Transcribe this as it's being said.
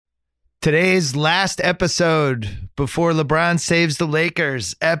Today's last episode before LeBron saves the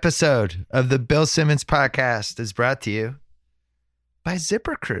Lakers episode of the Bill Simmons podcast is brought to you by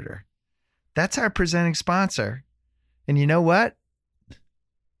ZipRecruiter. That's our presenting sponsor. And you know what?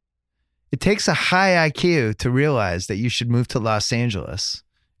 It takes a high IQ to realize that you should move to Los Angeles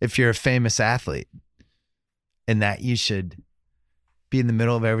if you're a famous athlete, and that you should be in the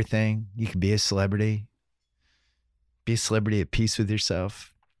middle of everything. You can be a celebrity at peace with yourself.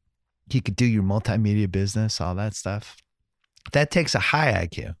 You could do your multimedia business, all that stuff. That takes a high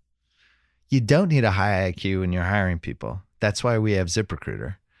IQ. You don't need a high IQ when you're hiring people. That's why we have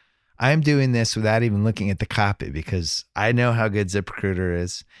ZipRecruiter. I'm doing this without even looking at the copy because I know how good ZipRecruiter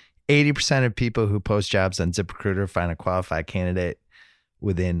is. 80% of people who post jobs on ZipRecruiter find a qualified candidate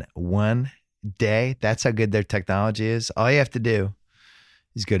within 1 day. That's how good their technology is. All you have to do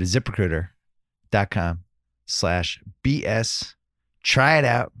is go to ZipRecruiter.com/BS. Try it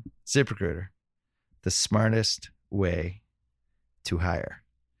out. ZipRecruiter, the smartest way to hire.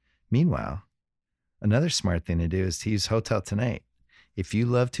 Meanwhile, another smart thing to do is to use Hotel Tonight. If you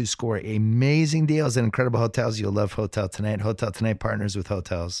love to score amazing deals at incredible hotels, you'll love Hotel Tonight. Hotel Tonight partners with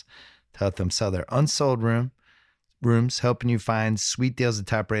hotels to help them sell their unsold rooms, helping you find sweet deals at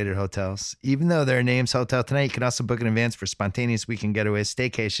top-rated hotels. Even though their name's Hotel Tonight, you can also book in advance for spontaneous weekend getaways,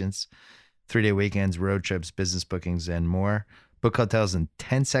 staycations, 3-day weekends, road trips, business bookings, and more. Book hotels in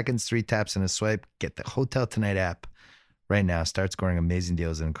 10 seconds, 3 taps and a swipe. Get the Hotel Tonight app right now. Start scoring amazing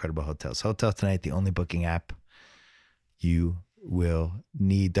deals at incredible hotels. Hotel Tonight, the only booking app you will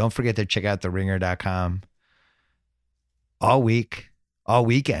need. Don't forget to check out theringer.com all week, all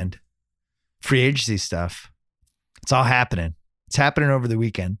weekend. Free agency stuff. It's all happening. It's happening over the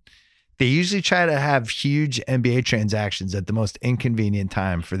weekend. They usually try to have huge NBA transactions at the most inconvenient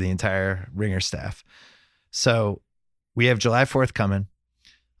time for the entire Ringer staff. So we have July 4th coming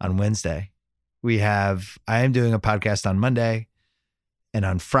on Wednesday. I am doing a podcast on Monday and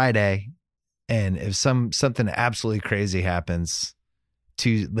on Friday. And if something absolutely crazy happens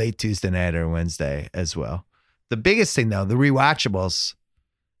late Tuesday night or Wednesday as well. The biggest thing though, the rewatchables,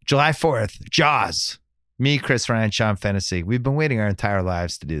 July 4th, Jaws, me, Chris Ryan, Sean Fennessy. We've been waiting our entire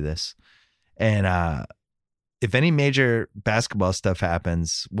lives to do this. And if any major basketball stuff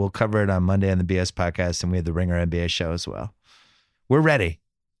happens, we'll cover it on Monday on the BS podcast, and we have the Ringer NBA show as well. We're ready.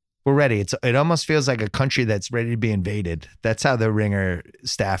 We're ready. It almost feels like a country that's ready to be invaded. That's how the Ringer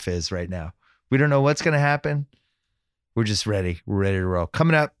staff is right now. We don't know what's going to happen. We're just ready. We're ready to roll.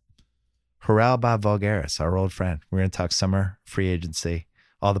 Coming up, Haralabos Voulgaris, our old friend. We're going to talk summer free agency,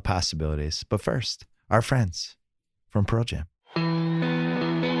 all the possibilities. But first, our friends from Pearl Jam.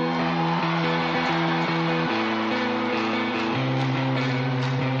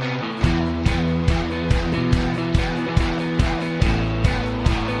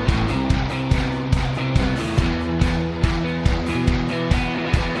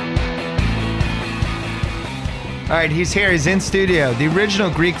 All right, he's here. He's in studio. The original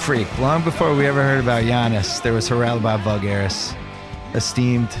Greek freak. Long before we ever heard about Giannis, there was Haralabos Voulgaris,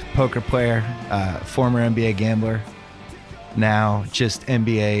 esteemed poker player, former NBA gambler, now just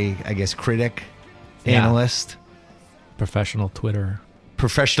NBA, I guess, critic, analyst. Professional Twitterer.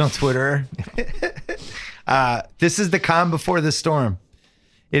 This is the calm before the storm.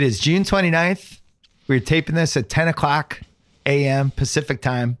 It is June 29th. We're taping this at 10 o'clock a.m. Pacific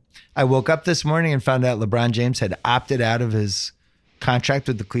time. I woke up this morning and found out LeBron James had opted out of his contract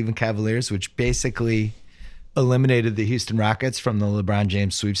with the Cleveland Cavaliers, which basically eliminated the Houston Rockets from the LeBron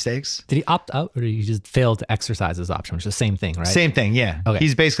James sweepstakes. Did he opt out, or did he just fail to exercise his option? Which is the same thing, right? Same thing, yeah. Okay.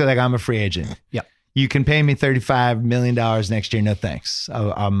 He's basically like, I'm a free agent. Yep. You can pay me $35 million next year. No thanks.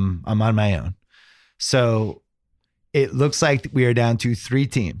 I'm on my own. So it looks like we are down to 3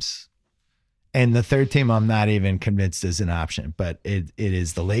 teams. And the third team, I'm not even convinced is an option, but it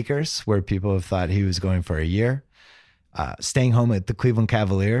is the Lakers, where people have thought he was going for a year, staying home at the Cleveland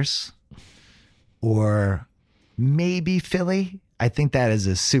Cavaliers, or maybe Philly. I think that is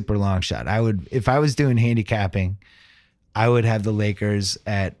a super long shot. If I was doing handicapping, I would have the Lakers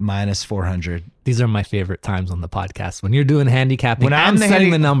at minus 400. These are my favorite times on the podcast. When you're doing handicapping, when I'm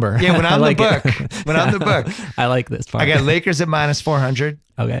setting the number. Yeah, when I'm like the book. When I'm the book. I like this part. I got Lakers at minus 400.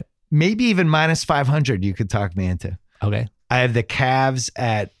 Okay. Maybe even minus 500 you could talk me into. Okay. I have the Cavs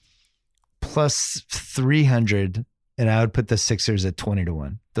at plus 300, and I would put the Sixers at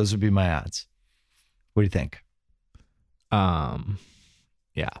 20-1. Those would be my odds. What do you think?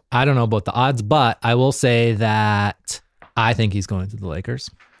 Yeah. I don't know about the odds, but I will say that I think he's going to the Lakers.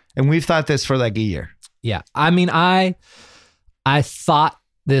 And we've thought this for like a year. Yeah. I mean, I thought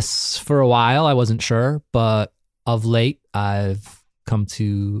this for a while. I wasn't sure, but of late, I've come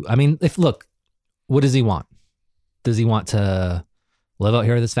to, I mean, what does he want? Does he want to live out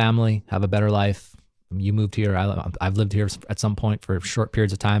here with his family, have a better life? You moved here. I've lived here at some point for short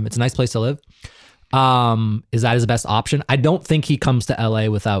periods of time. It's a nice place to live. Is that his best option? I don't think he comes to LA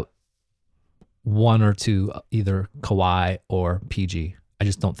without one or two, either Kawhi or PG. I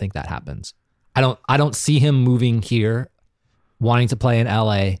just don't think that happens. I don't see him moving here, wanting to play in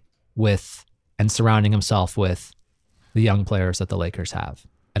LA with and surrounding himself with the young players that the Lakers have.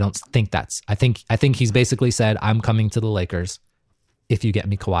 I don't think I think he's basically said, I'm coming to the Lakers. If you get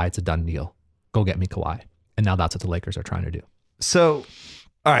me Kawhi, it's a done deal. Go get me Kawhi. And now that's what the Lakers are trying to do. So,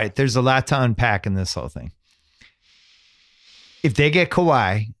 all right, there's a lot to unpack in this whole thing. If they get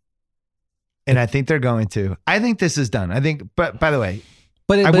Kawhi, and I think they're going to, I think this is done. I think, but by the way,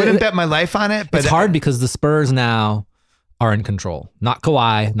 I wouldn't bet my life on it. But it's hard because the Spurs now are in control. Not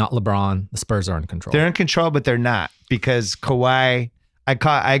Kawhi, not LeBron. The Spurs are in control. They're in control, but they're not, because Kawhi,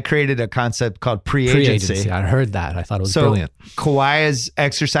 I created a concept called pre-agency. I heard that. I thought it was brilliant. Kawhi is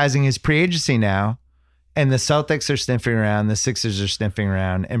exercising his pre-agency now, and the Celtics are sniffing around, the Sixers are sniffing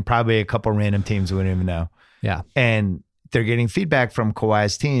around, and probably a couple random teams wouldn't even know. Yeah. And they're getting feedback from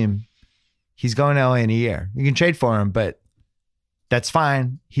Kawhi's team. He's going to LA in a year. You can trade for him, but that's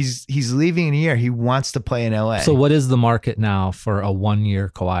fine. He's leaving in a year. He wants to play in LA. So what is the market now for a 1-year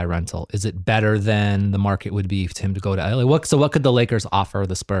Kawhi rental? Is it better than the market would be for him to go to LA? So what could the Lakers offer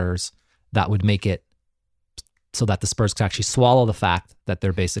the Spurs that would make it so that the Spurs could actually swallow the fact that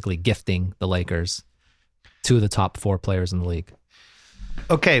they're basically gifting the Lakers two of the top 4 players in the league?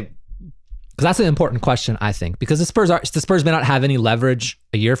 Okay. Because that's an important question, I think, because the Spurs may not have any leverage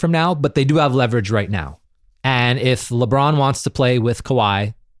a year from now, but they do have leverage right now. And if LeBron wants to play with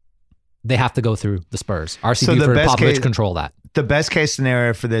Kawhi, they have to go through the Spurs. RCD for Popovich control that. The best case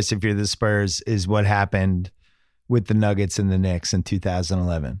scenario for this, if you're the Spurs, is what happened with the Nuggets and the Knicks in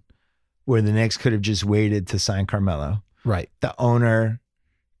 2011, where the Knicks could have just waited to sign Carmelo. Right. The owner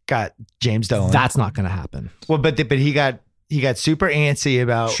got James Dolan. That's not going to happen. Well, but he got super antsy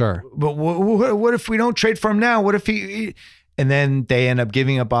about. Sure. But what if we don't trade for him now? What if he? And then they end up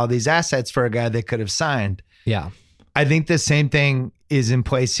giving up all these assets for a guy they could have signed. Yeah. I think the same thing is in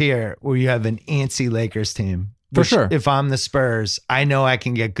place here, where you have an antsy Lakers team. For sure. If I'm the Spurs, I know I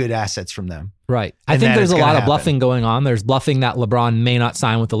can get good assets from them. Right. I think there's a lot of bluffing going on. There's bluffing that LeBron may not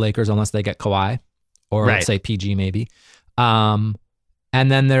sign with the Lakers unless they get Kawhi, or let's say PG maybe. And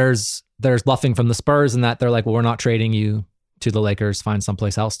then there's bluffing from the Spurs in that they're like, well, we're not trading you to the Lakers. Find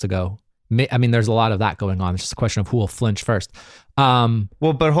someplace else to go. I mean, there's a lot of that going on. It's just a question of who will flinch first. Well,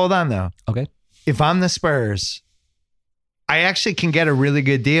 but hold on though. Okay. If I'm the Spurs, I actually can get a really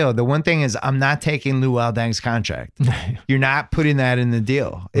good deal. The one thing is I'm not taking Lou Deng's contract. You're not putting that in the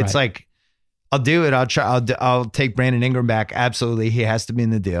deal. It's like, I'll do it. I'll try. I'll take Brandon Ingram back. Absolutely. He has to be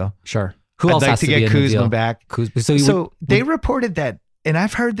in the deal. Sure. Who else has to get Kuzma back? So they reported that, and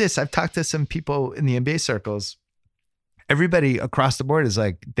I've heard this. I've talked to some people in the NBA circles. Everybody across the board is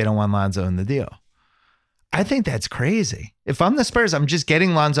like, they don't want Lonzo in the deal. I think that's crazy. If I'm the Spurs, I'm just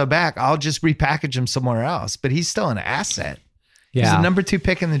getting Lonzo back. I'll just repackage him somewhere else, but he's still an asset. Yeah. He's the number 2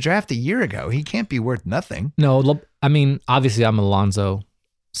 pick in the draft a year ago. He can't be worth nothing. No, I mean, obviously I'm a Lonzo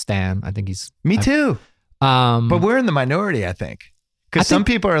stan. I think he's... Me too. But we're in the minority, I think. Because some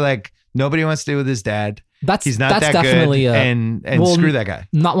people are like, nobody wants to deal with his dad. He's not that definitely good, and screw that guy.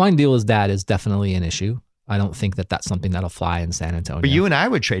 Not wanting to deal with his dad is definitely an issue. I don't think that that's something that'll fly in San Antonio. But you and I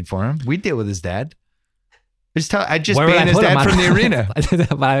would trade for him. We'd deal with his dad. I just ban his dad from the arena.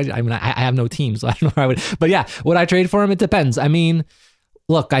 But I mean, I have no team, so I don't know where I would. But yeah, would I trade for him? It depends. I mean,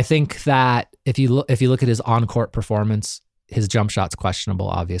 look, I think that if you look at his on-court performance, his jump shot's questionable,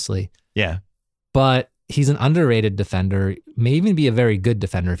 obviously. Yeah. But he's an underrated defender, may even be a very good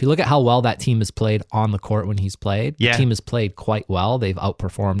defender. If you look at how well that team has played on the court when he's played, the team has played quite well. They've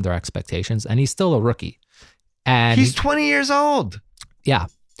outperformed their expectations, and he's still a rookie. And he's 20 years old. Yeah.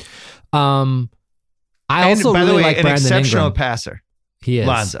 I also by the way, like an Brandon exceptional Ingram. passer. He is.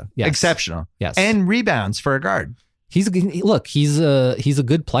 Lonzo. Yes. Exceptional. Yes. And rebounds for a guard. He's a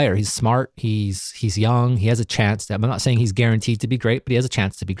good player. He's smart. He's young. He has a chance. I'm not saying he's guaranteed to be great, but he has a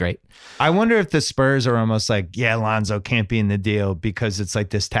chance to be great. I wonder if the Spurs are almost like, yeah, Lonzo can't be in the deal because it's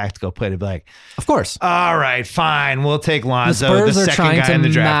like this tactical play to be like, of course. All right, fine. We'll take Lonzo, the second guy in the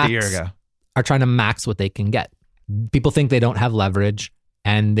draft a year ago. Are trying to max what they can get. People think they don't have leverage,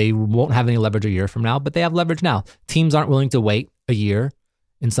 and they won't have any leverage a year from now, but they have leverage now. Teams aren't willing to wait a year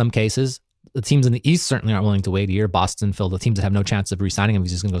in some cases. The teams in the East certainly aren't willing to wait a year. Boston, Phil, the teams that have no chance of re-signing him,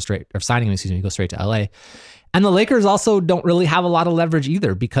 he's just going to go straight, or signing him, go straight to LA. And the Lakers also don't really have a lot of leverage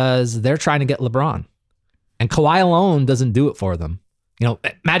either because they're trying to get LeBron. And Kawhi alone doesn't do it for them.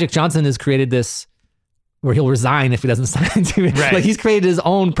 Magic Johnson has created this where he'll resign if he doesn't sign to it. Right. Like he's created his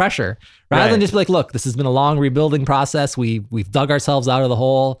own pressure rather Right. than just be like, look, this has been a long rebuilding process. We've dug ourselves out of the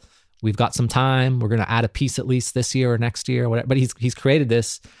hole. We've got some time. We're going to add a piece at least this year or next year or whatever. But he's created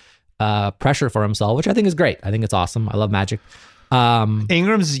this pressure for himself, which I think is great. I think it's awesome. I love Magic.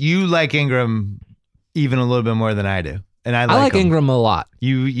 You like Ingram even a little bit more than I do. And I like him. Ingram a lot.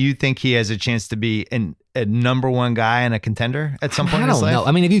 You think he has a chance to be a number one guy and a contender at some point in his life? I don't know.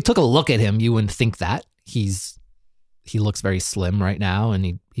 I mean, if you took a look at him, you wouldn't think that. He looks very slim right now,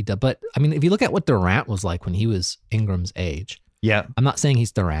 and he does. But I mean, if you look at what Durant was like when he was Ingram's age, yeah, I'm not saying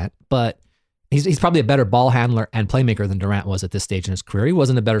he's Durant, but he's probably a better ball handler and playmaker than Durant was at this stage in his career. He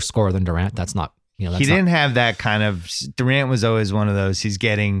wasn't a better scorer than Durant. That's not. He didn't have that kind of. Durant was always one of those. He's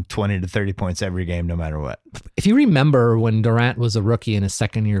getting 20 to 30 points every game, no matter what. If you remember when Durant was a rookie and a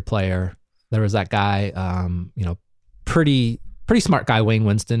second-year player, there was that guy, pretty smart guy, Wayne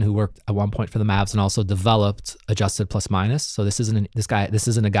Winston, who worked at one point for the Mavs and also developed adjusted plus minus. So this isn't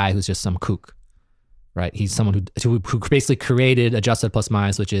a guy who's just some kook, right? He's someone who basically created adjusted plus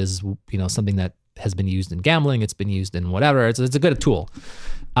minus, which is something that has been used in gambling. It's been used in whatever. It's a good tool.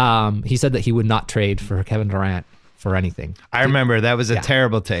 He said that he would not trade for Kevin Durant for anything. I remember that was a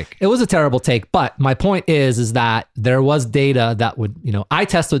terrible take. It was a terrible take, but my point is that there was data that would, eye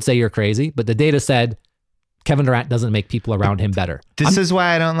test would say you're crazy, but the data said Kevin Durant doesn't make people around him better. This is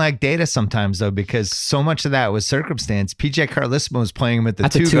why I don't like data sometimes, though, because so much of that was circumstance. PJ Carlesimo was playing him at the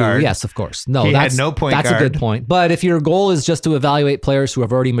two guard. Yes, of course. No, he had no point guard. That's a good point. But if your goal is just to evaluate players who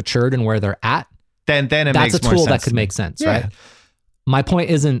have already matured and where they're at, then it makes more sense. That's a tool that could make sense, right? My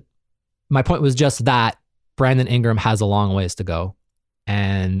point was just that Brandon Ingram has a long ways to go.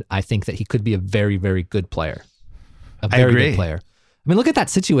 And I think that he could be a very, very good player. A very good player. I mean, look at that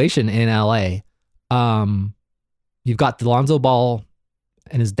situation in LA. You've got Lonzo Ball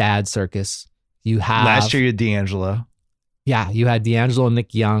and his dad circus. You have last year you had D'Angelo. Yeah, you had D'Angelo and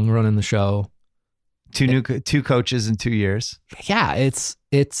Nick Young running the show. Two coaches in 2 years. Yeah, it's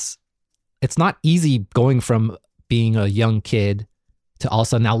not easy going from being a young kid to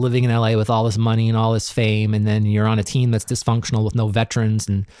also now living in LA with all this money and all this fame, and then you're on a team that's dysfunctional with no veterans,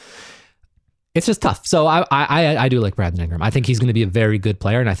 and it's just tough. So I do like Brandon Ingram. I think he's going to be a very good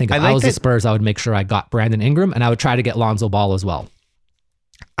player, and I think if I was the Spurs, I would make sure I got Brandon Ingram, and I would try to get Lonzo Ball as well.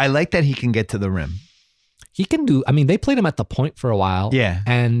 I like that he can get to the rim. He can do. I mean, they played him at the point for a while,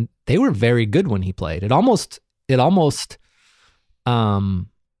 and they were very good when he played. They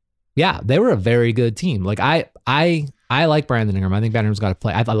were a very good team. Like I like Brandon Ingram. I think Brandon Ingram's got to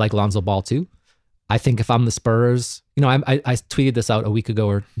play. I like Lonzo Ball too. I think if I'm the Spurs, I tweeted this out a week ago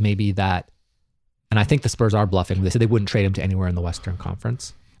or maybe that, and I think the Spurs are bluffing. They said they wouldn't trade him to anywhere in the Western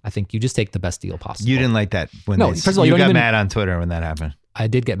Conference. I think you just take the best deal possible. You didn't like that when first of all, you got mad on Twitter when that happened. I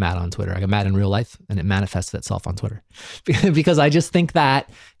did get mad on Twitter. I got mad in real life, and it manifested itself on Twitter because I just think that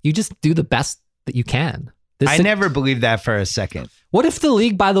you just do the best that you can. I never believed that for a second. What if the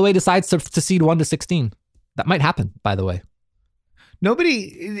league, by the way, decides to seed 1 to 16? That might happen, by the way.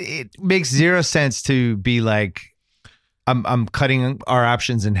 It makes zero sense to be like, I'm cutting our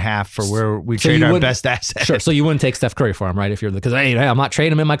options in half for where we trade our best asset. Sure. So you wouldn't take Steph Curry for him, right? Because hey, I'm not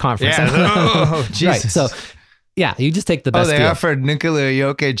trading him in my conference. Yeah. Oh, Jesus. Right. So yeah, you just take the best. They deal. offered Nikola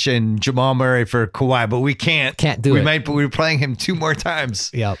Jokic and Jamal Murray for Kawhi, but we can't do it. But we're playing him 2 more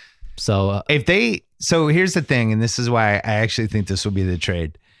times. Yep. So so here's the thing, and this is why I actually think this will be the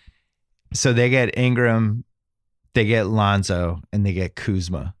trade. So they get Ingram, they get Lonzo, and they get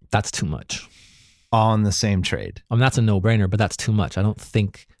Kuzma. That's too much. All in the same trade. I mean, that's a no-brainer, but that's too much. I don't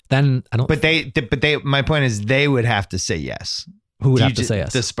think. But they. My point is, they would have to say yes. Who would have to say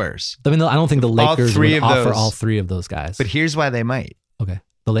yes? The Spurs. I mean, I don't think the Lakers would offer all 3 of those guys. But here's why they might. Okay,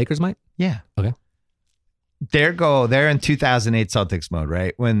 the Lakers might. Yeah. Okay. Their goal. They're in 2008 Celtics mode,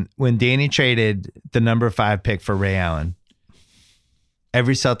 right? When Danny traded the number 5 pick for Ray Allen,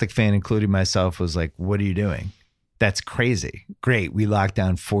 every Celtic fan, including myself, was like, "What are you doing? That's crazy. Great. We locked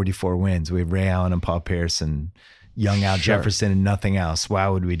down 44 wins. We have Ray Allen and Paul Pierce and young Al Jefferson and nothing else. Why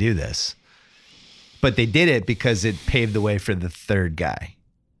would we do this?" But they did it because it paved the way for the 3rd guy.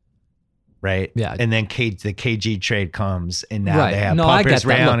 Right? Yeah. And then the KG trade comes, and now they have Paul Pierce,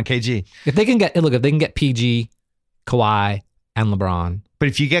 Ray Allen, and KG. If they can get PG, Kawhi, and LeBron. But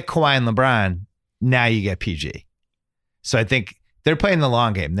if you get Kawhi and LeBron, now you get PG. So I think they're playing the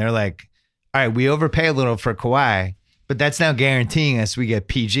long game. They're like, all right, we overpay a little for Kawhi, but that's now guaranteeing us we get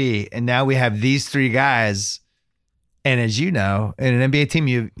PG. And now we have these 3 guys. And as you know, in an NBA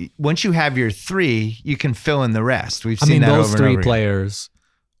team, once you have your 3, you can fill in the rest. We've seen that over and over. Those 3 players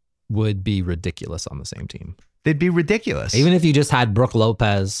would be ridiculous on the same team. They'd be ridiculous. Even if you just had Brook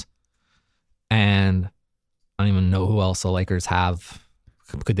Lopez and I don't even know who else the Lakers have.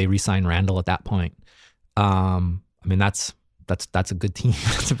 Could they re-sign Randall at that point? I mean, that's a good team.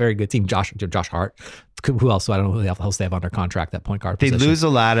 That's a very good team. Josh Hart. Who else? I don't know who else they have under contract at point guard They position. lose a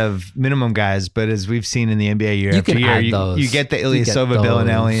lot of minimum guys, but as we've seen in the NBA year after year, you get the Ilyasova,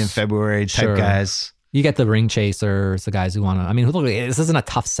 Bellinelli in February type guys. You get the ring chasers, the guys who want to. I mean, look, this isn't a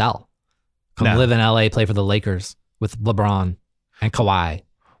tough sell. Come live in LA, play for the Lakers with LeBron and Kawhi.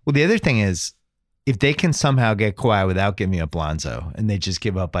 Well, the other thing is, if they can somehow get Kawhi without giving up Lonzo, and they just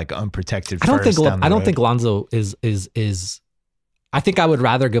give up like unprotected first I don't think Lonzo is. I think I would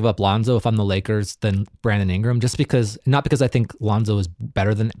rather give up Lonzo if I'm the Lakers than Brandon Ingram, just because, not because I think Lonzo is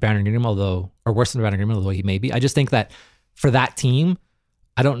better than Brandon Ingram, or worse than Brandon Ingram, although he may be. I just think that for that team,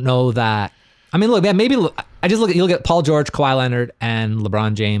 I don't know that. I mean, look, maybe I just look at Paul George, Kawhi Leonard, and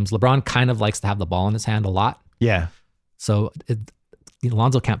LeBron James. LeBron kind of likes to have the ball in his hand a lot. Yeah. So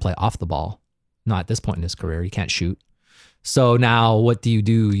Lonzo can't play off the ball. Not at this point in his career. He can't shoot. So now what do you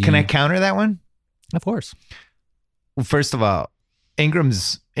do? Can I counter that one? Of course. Well, first of all,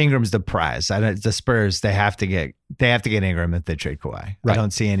 Ingram's the prize. The Spurs, they have to get Ingram if they trade Kawhi. Right. I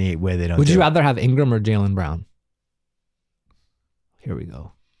don't see any way they don't. Would you rather have Ingram or Jaylen Brown? Here we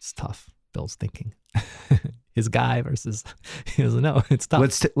go. It's tough. Bill's thinking. His guy versus he doesn't know. It's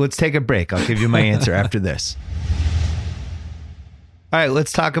tough. Let's take a break. I'll give you my answer after this. All right,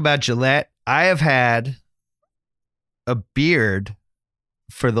 let's talk about Gillette. I have had a beard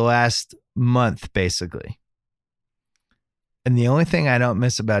for the last month, basically. And the only thing I don't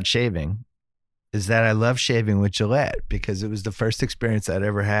miss about shaving is that I love shaving with Gillette, because it was the first experience I'd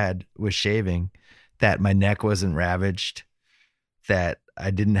ever had with shaving that my neck wasn't ravaged, that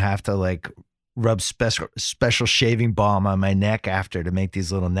I didn't have to like rub special shaving balm on my neck after to make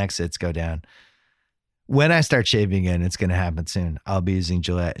these little neck zits go down. When I start shaving again, it's going to happen soon. I'll be using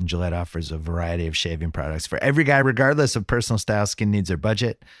Gillette, and Gillette offers a variety of shaving products for every guy, regardless of personal style, skin needs, or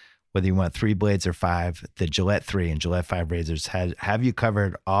budget. Whether you want 3 blades or 5, the Gillette 3 and Gillette 5 razors have you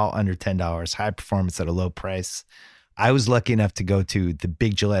covered, all under $10, high performance at a low price. I was lucky enough to go to the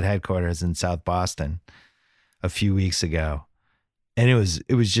big Gillette headquarters in South Boston a few weeks ago, and it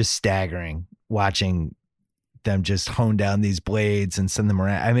was just staggering watching them just hone down these blades and send them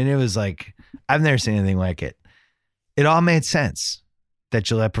around. I mean, it was like, I've never seen anything like it. It all made sense that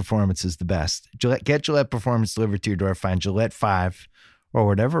Gillette Performance is the best. Get Gillette Performance delivered to your door. Find Gillette 5 or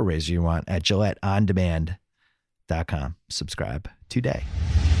whatever razor you want at GilletteOnDemand.com. Subscribe today.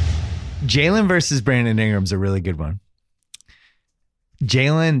 Jaylen versus Brandon Ingram's a really good one.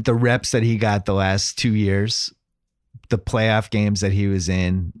 Jaylen, the reps that he got the last 2 years, the playoff games that he was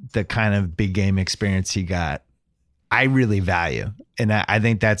in, the kind of big game experience he got, I really value. And I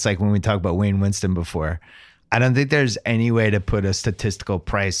think that's like when we talked about Wayne Winston before. I don't think there's any way to put a statistical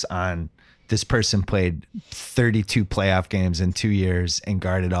price on this person played 32 playoff games in 2 years and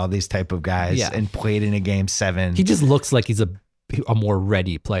guarded all these type of guys and played in a game 7. He just looks like he's a more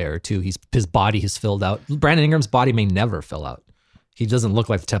ready player too. His body has filled out. Brandon Ingram's body may never fill out. He doesn't look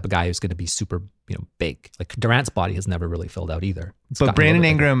like the type of guy who's going to be super, big. Like Durant's body has never really filled out either. But Brandon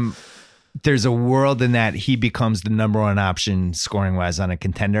Ingram, there's a world in that he becomes the number one option scoring wise on a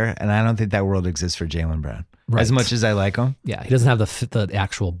contender. And I don't think that world exists for Jaylen Brown. Right. As much as I like him. Yeah, he doesn't have the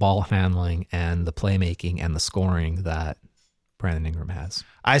actual ball handling and the playmaking and the scoring that Brandon Ingram has.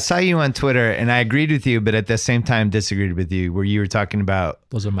 I saw you on Twitter and I agreed with you, but at the same time disagreed with you, where you were talking about...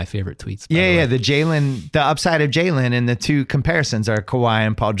 Those are my favorite tweets. The upside of Jaylen, and the two comparisons are Kawhi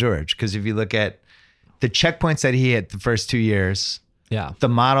and Paul George. Because if you look at the checkpoints that he hit the first 2 years, the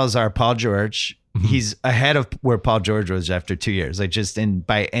models are Paul George. Mm-hmm. He's ahead of where Paul George was after 2 years. Like just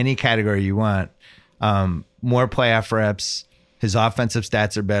by any category you want. More playoff reps, his offensive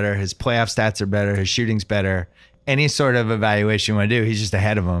stats are better, his playoff stats are better, his shooting's better. Any sort of evaluation you want to do, he's just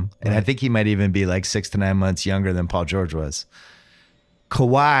ahead of him. And I think he might even be like 6 to 9 months younger than Paul George was.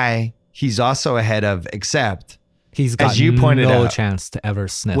 Kawhi, he's also ahead of, except he's got, as you pointed out, chance to ever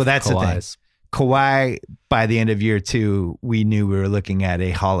sniff. Well, that's Kawhi's. The thing. Kawhi, by the end of year 2, we knew we were looking at a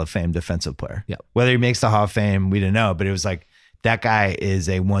Hall of Fame defensive player. Yep. Whether he makes the Hall of Fame, we didn't know, but it was like, that guy is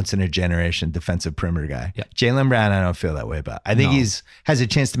a once-in-a-generation defensive perimeter guy. Yep. Jaylen Brown, I don't feel that way about. I think has a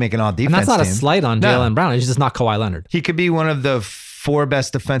chance to make an all-defense team. And that's not a slight on Jaylen Brown. He's just not Kawhi Leonard. He could be one of the 4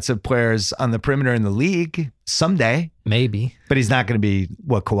 best defensive players on the perimeter in the league someday. Maybe. But he's not going to be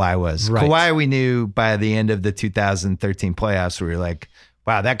what Kawhi was. Right. Kawhi, we knew by the end of the 2013 playoffs, we were like,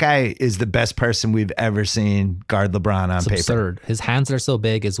 wow, that guy is the best person we've ever seen guard LeBron on paper. It's absurd. His hands are so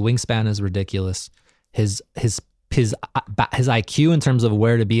big. His wingspan is ridiculous. His IQ in terms of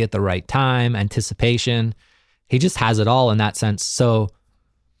where to be at the right time, anticipation, He just has it all in that sense. So,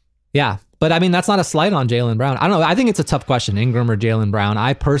 yeah. But I mean, that's not a slight on Jaylen Brown. I don't know. I think it's a tough question, Ingram or Jaylen Brown.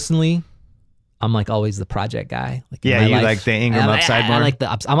 I'm like always the project guy. Like you like the Ingram upside more? I like the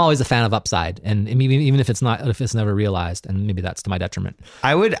I'm always a fan of upside. And even if it's never realized, and maybe that's to my detriment.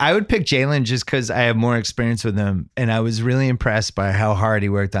 I would pick Jaylen just because I have more experience with him. And I was really impressed by how hard he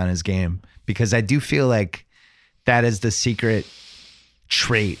worked on his game, because I do feel like that is the secret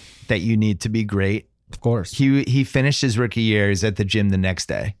trait that you need to be great. Of course. He finished his rookie year. He's at the gym the next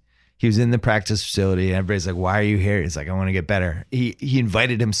day. He was in the practice facility, and everybody's like, "Why are you here?" He's like, "I want to get better." He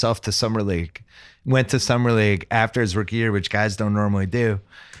invited himself to summer league, went to summer league after his rookie year, which guys don't normally do,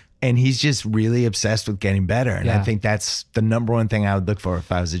 and he's just really obsessed with getting better. And I think that's the number one thing I would look for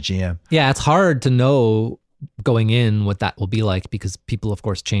if I was a GM. Yeah, it's hard to know going in what that will be like, because people of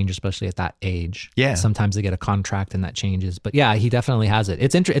course change, especially at that age. Yeah, sometimes they get a contract and that changes, but yeah, he definitely has it.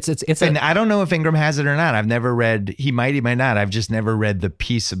 It's and I don't know if Ingram has it or not. I've never read, he might not. I've just never read the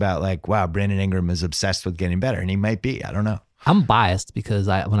piece about like, wow, Brandon Ingram is obsessed with getting better, and he might be. I don't know. I'm biased because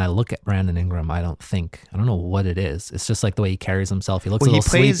when I look at Brandon Ingram, I don't know what it is. It's just like the way he carries himself. He looks a little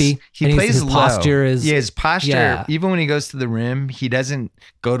sleepy. He plays his low. Posture is his posture. Even when he goes to the rim, he doesn't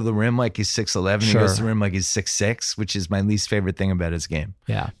go to the rim like he's 6'11". He goes to the rim like he's 6'6", which is my least favorite thing about his game.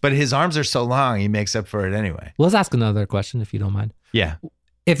 Yeah, but his arms are so long, he makes up for it anyway. Well, let's ask another question if you don't mind. Yeah,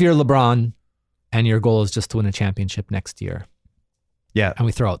 if you're LeBron and your goal is just to win a championship next year, and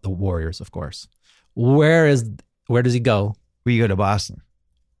we throw out the Warriors, of course, where does he go? Well, you go to Boston.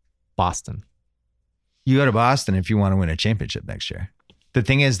 You go to Boston if you want to win a championship next year. The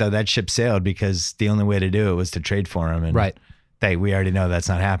thing is, though, that ship sailed because the only way to do it was to trade for him. And we already know that's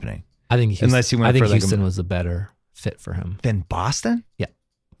not happening. I think Houston was a better fit for him. Than Boston? Yeah.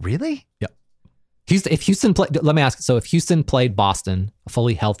 Really? Yeah. If Houston played, let me ask. So if Houston played Boston, a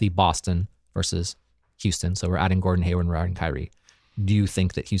fully healthy Boston versus Houston, so we're adding Gordon Hayward and we're adding Kyrie, do you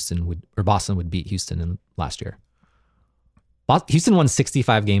think that Boston would beat Houston in last year? Houston won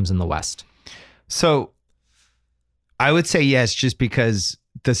 65 games in the West. So I would say yes, just because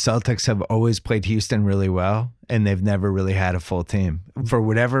the Celtics have always played Houston really well, and they've never really had a full team for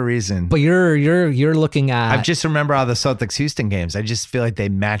whatever reason. But you're looking at. I just remember all the Celtics Houston games. I just feel like they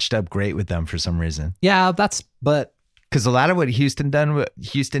matched up great with them for some reason. Yeah, because a lot of what Houston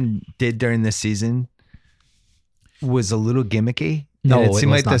did during this season was a little gimmicky. No, it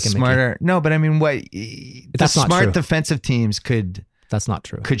seemed like the gimmicky. Smarter. No, but I mean, the smart defensive teams could. That's not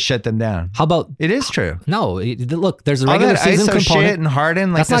true. Could shut them down. How about it is true? No, look, there's a regular season ISO component. Shit and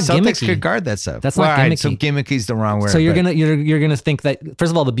Harden, like that's the not Celtics gimmicky. could guard that stuff. That's not gimmicky. Right, so gimmicky's the wrong word. So you're gonna think that,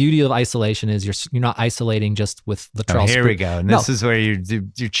 first of all, the beauty of isolation is you're not isolating just with the Charles. Here we go. And this is where you do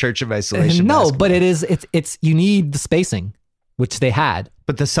your church of isolation. No, basketball. but it's you need the spacing, which they had.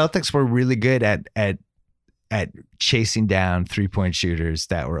 But the Celtics were really good at chasing down 3-point shooters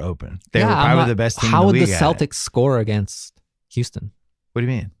that were open. They were probably the best team in the league. How would the Celtics score against Houston? What do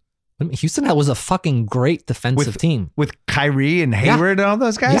you mean? Houston was a fucking great defensive team. With Kyrie and Hayward and all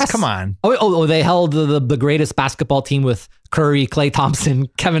those guys? Yes. Come on. Oh, they held the greatest basketball team with Curry, Klay Thompson,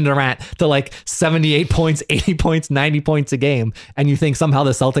 Kevin Durant to like 78 points, 80 points, 90 points a game. And you think somehow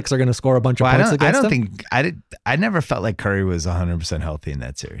the Celtics are going to score a bunch of points against them? I never felt like Curry was 100% healthy in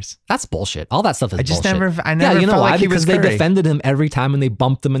that series. That's bullshit. All that stuff is bullshit. I never you know felt why? like he was Because Curry. they defended him every time, and they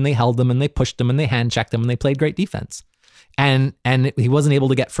bumped him, and they held him, and they pushed him, and they hand checked him, and they played great defense. And he wasn't able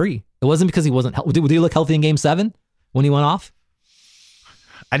to get free. It wasn't because he wasn't healthy. Did he look healthy in Game 7 when he went off?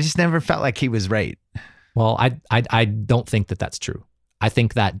 I just never felt like he was right. Well, I don't think that that's true. I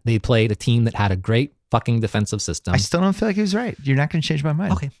think that they played a team that had a great fucking defensive system. I still don't feel like he was right. You're not going to change my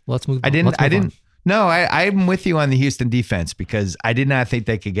mind. Okay, well, let's move. No, I'm with you on the Houston defense because I did not think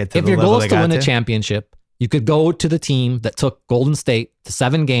they could get to the level they got to. If your goal is to win a championship, you could go to the team that took Golden State to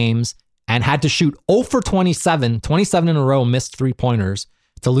 7 games and had to shoot 0 for 27 in a row, missed 3-pointers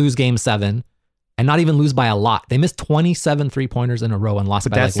to lose Game 7, and not even lose by a lot. They missed 27 3-pointers in a row and lost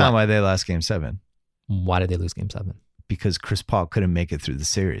by that's not why they lost Game 7. Why did they lose Game 7? Because Chris Paul couldn't make it through the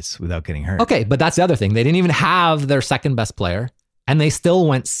series without getting hurt. Okay, but that's the other thing. They didn't even have their second best player, and they still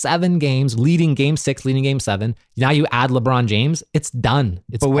went 7 games, leading Game 6, leading Game 7. Now you add LeBron James, it's done.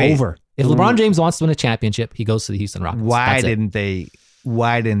 It's over. If LeBron James wants to win a championship, he goes to the Houston Rockets.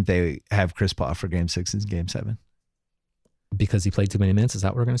 Why didn't they have Chris Paul for Game 6 and Game 7? Because he played too many minutes? Is that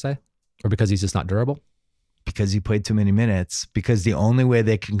what we're going to say? Or because he's just not durable? Because he played too many minutes. Because the only way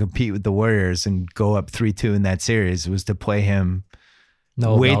they can compete with the Warriors and go up 3-2 in that series was to play him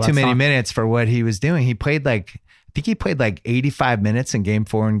way too many minutes for what he was doing. He played I think he played 85 minutes in Game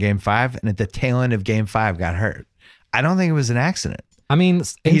 4 and Game 5, and at the tail end of Game 5 got hurt. I don't think it was an accident. I mean,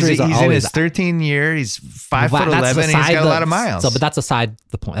 He's injuries are in always his 13th year. He's 5'11", and he's got a lot of miles. But that's aside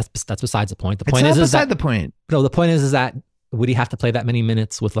the point. That's besides the point. The It's point not is beside that the point. no. The point is that would he have to play that many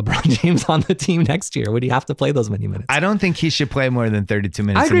minutes with LeBron James on the team next year? Would he have to play those many minutes? I don't think he should play more than 32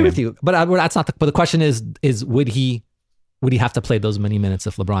 minutes. I agree with you, but that's not. But the question is would he have to play those many minutes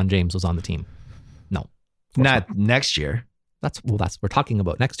if LeBron James was on the team? No, not next year. That's we're talking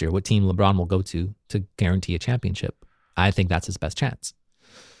about next year. What team LeBron will go to guarantee a championship? I think that's his best chance.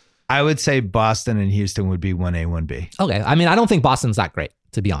 I would say Boston and Houston would be 1A, 1B. Okay. I mean, I don't think Boston's that great,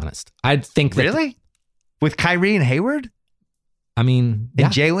 to be honest. I think that... Really? With Kyrie and Hayward? I mean, yeah.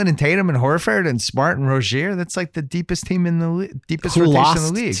 And Jalen and Tatum and Horford and Smart and Rozier? That's like the deepest team in the deepest rotation in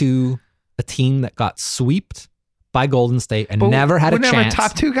the league. To a team that got swept by Golden State and never had a chance. We never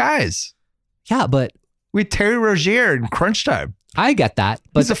top two guys. Yeah, but... We Terry Rozier in crunch time. I get that.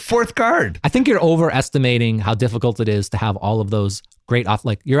 But he's a fourth guard. I think you're overestimating how difficult it is to have all of those great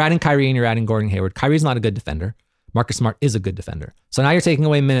like you're adding Kyrie and you're adding Gordon Hayward. Kyrie's not a good defender. Marcus Smart is a good defender. So now you're taking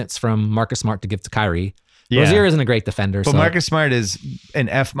away minutes from Marcus Smart to give to Kyrie. Yeah. Rozier isn't a great defender. But Marcus Smart is an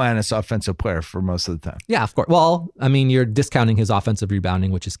F- offensive player for most of the time. Yeah, of course. Well, I mean, you're discounting his offensive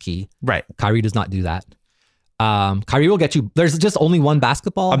rebounding, which is key. Right. Kyrie does not do that. Kyrie will get you. There's just only one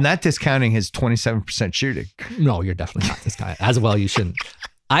basketball. I'm not discounting his 27% shooting. No, you're definitely not discounting. As well, you shouldn't.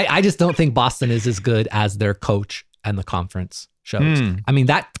 I just don't think Boston is as good as their coach and the conference shows. I mean,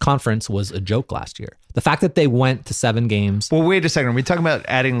 that conference was a joke last year. The fact that they went to 7 games. Well, wait a second. Are we talking about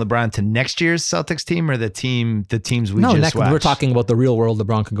adding LeBron to next year's Celtics team or the teams we just watched? We're talking about the real world.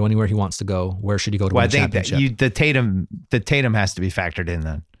 LeBron can go anywhere he wants to go. Where should he go to win a championship? I think the Tatum has to be factored in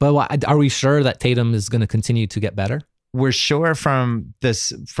then. But are we sure that Tatum is going to continue to get better? We're sure from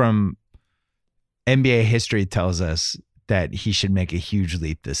NBA history tells us that he should make a huge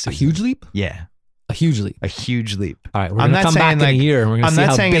leap this season. A huge leap? Yeah. A huge leap. A huge leap. All right, we're going to come back in a year and we're going to see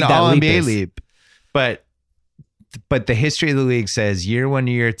how big that leap is. Leap, but the history of the league says year 1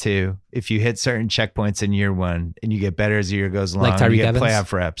 to year 2, if you hit certain checkpoints in year 1 and you get better as the year goes along, like you get Evans?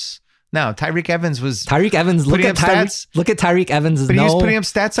 playoff reps. No, Tyreek Evans. Look at Tyreek Evans. But he was putting up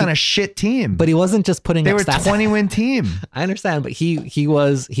stats on a shit team. But he wasn't just putting up stats. They were 20-win team. I understand, but he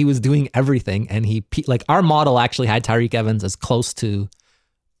was doing everything, and like our model actually had Tyreek Evans as close to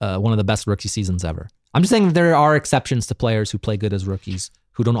one of the best rookie seasons ever. I'm just saying there are exceptions to players who play good as rookies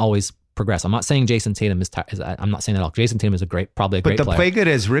who don't always progress. I'm not saying Jason Tatum is I'm not saying that at all. Jason Tatum is probably a great player. But the play good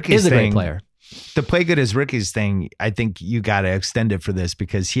as rookies is a great player. The play good as rookies thing, I think you got to extend it for this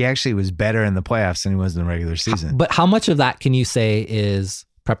because he actually was better in the playoffs than he was in the regular season. But how much of that can you say is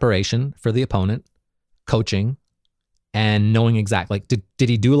preparation for the opponent, coaching, and knowing exactly, like, did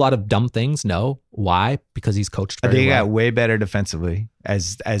he do a lot of dumb things? No. Why? Because he's coached very well. He got way better defensively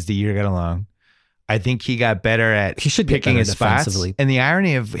as the year got along. I think he got better at picking his spots. And the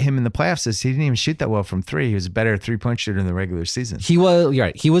irony of him in the playoffs is he didn't even shoot that well from 3. He was a better 3-point shooter in the regular season. You're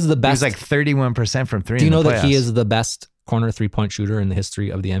right. He was the best. He was like 31% from 3. Do you know that he is the best corner 3-point shooter in the history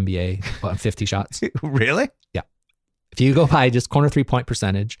of the NBA? 50 shots. Really? Yeah. If you go by just corner 3-point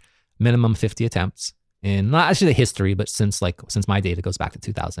percentage, minimum 50 attempts in not actually the history, but since my data goes back to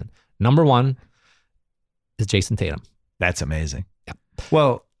 2000. Number 1 is Jason Tatum. That's amazing. Yeah.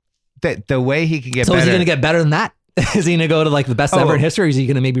 Well, the way he can get better. So is he going to get better than that? Is he going to go to like the best ever in history? Or is he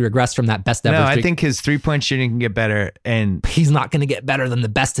going to maybe regress from that best ever? No, I think his 3-point shooting can get better, and he's not going to get better than the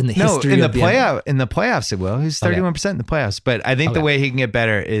best in the history. In the playoffs, it will. He's 31% in the playoffs, but I think the way he can get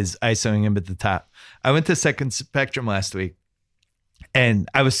better is ISOing him at the top. I went to Second Spectrum last week, and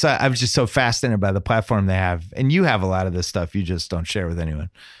I was just so fascinated by the platform they have, and you have a lot of this stuff you just don't share with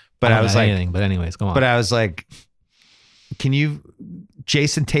anyone. But I was like, anything. But anyways, go on. But I was like, can you?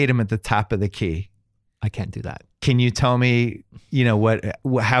 Jason Tatum at the top of the key. I can't do that. Can you tell me,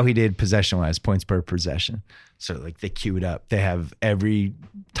 how he did possession-wise, points per possession? So like they queued up. They have every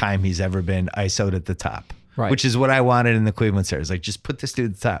time he's ever been ISO'd at the top, right? Which is what I wanted in the Cleveland series. Like just put this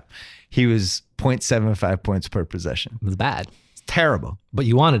dude at the top. He was 0.75 points per possession. It was bad. It's terrible. But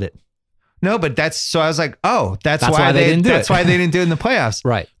you wanted it. No, but so I was like, oh, that's why they didn't do it. That's why they didn't do it in the playoffs.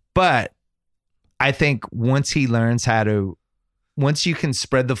 Right. But I think once he learns once you can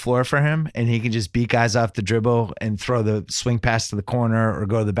spread the floor for him and he can just beat guys off the dribble and throw the swing pass to the corner or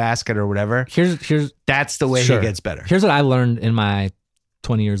go to the basket or whatever, that's the way he gets better. Here's what I learned in my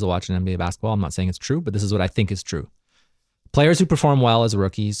 20 years of watching NBA basketball. I'm not saying it's true, but this is what I think is true. Players who perform well as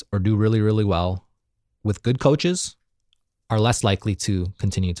rookies or do really, really well with good coaches are less likely to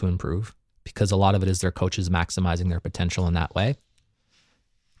continue to improve because a lot of it is their coaches maximizing their potential in that way.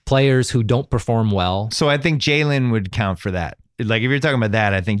 Players who don't perform well. So I think Jalen would count for that. Like if you're talking about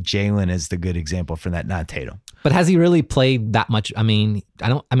that, I think Jalen is the good example for that, not Tatum. But has he really played that much? I mean,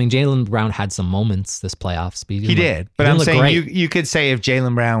 Jaylen Brown had some moments this playoffs. But he did. But I'm saying you could say if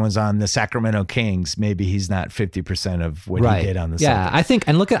Jaylen Brown was on the Sacramento Kings, maybe he's not 50% of what he did on the Celtics. Yeah, I think,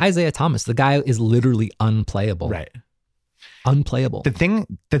 and look at Isaiah Thomas. The guy is literally unplayable. Right. Unplayable. The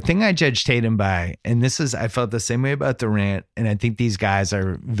thing I judge Tatum by, and I felt the same way about Durant, and I think these guys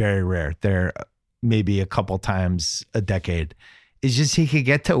are very rare. They're maybe a couple times a decade. Is just he could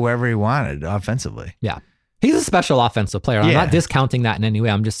get to wherever he wanted offensively. Yeah. He's a special offensive player. I'm not discounting that in any way.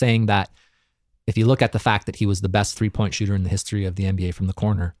 I'm just saying that if you look at the fact that he was the best 3-point shooter in the history of the NBA from the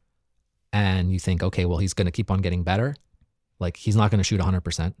corner, and you think, okay, well, he's going to keep on getting better. Like, he's not going to shoot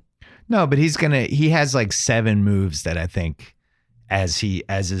 100%. No, but he has like 7 moves that I think as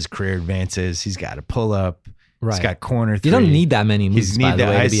his career advances, he's got to pull up. Right. He's got corner 3. You don't need that many moves, by the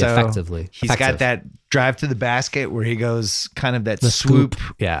way, to be effective. He's got that drive to the basket where he goes kind of that swoop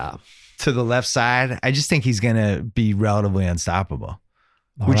to the left side. I just think he's going to be relatively unstoppable.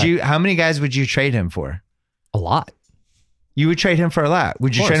 How many guys would you trade him for? A lot. You would trade him for a lot.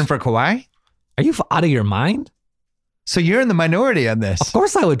 Would you trade him for Kawhi? Are you out of your mind? So you're in the minority on this. Of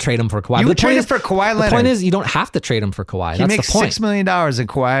course I would trade him for Kawhi. You would trade him for Kawhi Leonard. The point is, you don't have to trade him for Kawhi. He makes $6 million and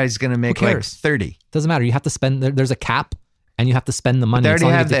Kawhi is going to make like 30. Doesn't matter. You have to spend, there's a cap and you have to spend the money. They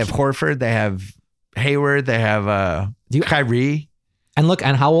have Horford, they have Hayward, they have Kyrie. And look,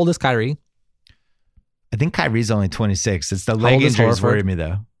 and how old is Kyrie? I think Kyrie's only 26. It's the leg injuries worry me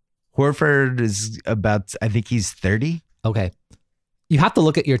though. Horford is about, I think he's 30. Okay. You have to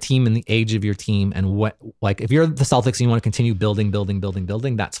look at your team and the age of your team and what, like, if you're the Celtics and you want to continue building,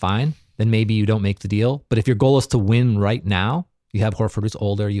 that's fine. Then maybe you don't make the deal. But if your goal is to win right now, you have Horford who's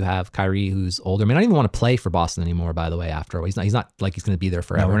older, you have Kyrie who's older. I mean, I don't even want to play for Boston anymore, by the way, after a while. He's not like he's going to be there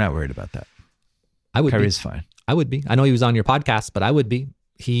forever. No, we're not worried about that. Kyrie's fine. I would be. I know he was on your podcast, but I would be.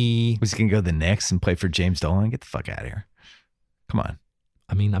 Was he going to go to the Knicks and play for James Dolan? Get the fuck out of here. Come on.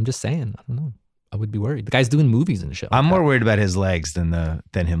 I mean, I'm just saying. I don't know. I would be worried. The guy's doing movies and shit. I'm more worried about his legs than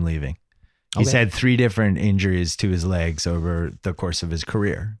him leaving. He's had 3 different injuries to his legs over the course of his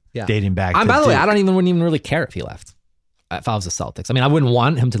career, dating back. By the way, I wouldn't even really care if he left. If I was the Celtics, I mean, I wouldn't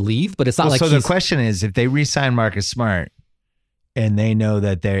want him to leave, but it's not like. So the question is, if they re-sign Marcus Smart, and they know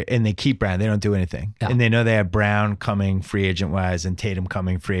that they keep Brown, they don't do anything, and they know they have Brown coming free agent wise and Tatum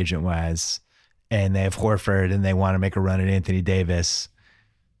coming free agent wise, and they have Horford, and they want to make a run at Anthony Davis.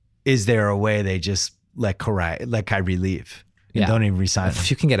 Is there a way they just let Kyrie leave and don't even resign him? If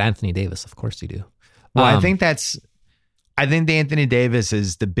you can get Anthony Davis, of course you do. Well, I think the Anthony Davis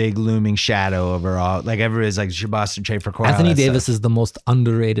is the big looming shadow over all. Like everybody's like, should Boston trade for Kawhi? Anthony Davis is the most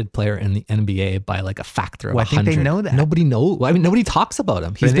underrated player in the NBA by like a factor of 100. I think they know that. Nobody knows. I mean, nobody talks about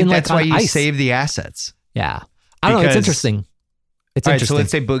him. He's been like that's why you ice. Save the assets. Yeah, I don't know. It's interesting. It's all interesting. Right, so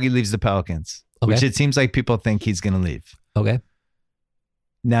let's say Boogie leaves the Pelicans, which it seems like people think he's going to leave. Okay.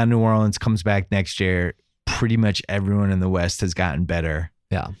 Now New Orleans comes back next year. Pretty much everyone in the West has gotten better.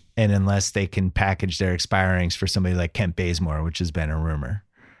 Yeah. And unless they can package their expirings for somebody like Kent Bazemore, which has been a rumor,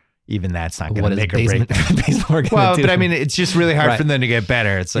 even that's not going to make or break them. Well, but I mean, it's just really hard for them to get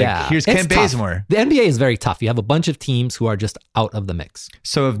better. It's like, here's Kent Bazemore. The NBA is very tough. You have a bunch of teams who are just out of the mix.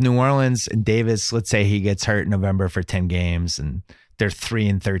 So if New Orleans and Davis, let's say he gets hurt in November for 10 games and they're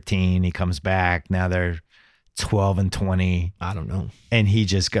 3-13, he comes back. Now they're 12-20. I don't know. And he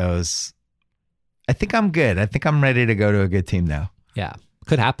just goes, I think I'm good. I think I'm ready to go to a good team now. Yeah,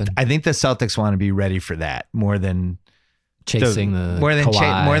 could happen. I think the Celtics want to be ready for that more than chasing more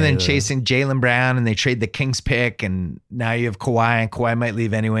than chasing Jaylen Brown, and they trade the Kings pick, and now you have Kawhi, and Kawhi might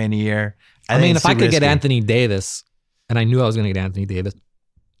leave anyway in a year. I mean, if I could get Anthony Davis, and I knew I was going to get Anthony Davis,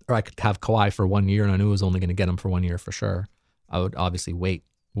 or I could have Kawhi for 1 year, and I knew I was only going to get him for 1 year for sure, I would obviously wait,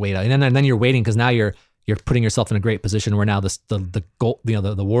 and then you're waiting because now you're putting yourself in a great position where now the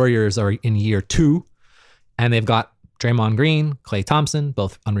Warriors are in year 2, and they've got Draymond Green, Klay Thompson,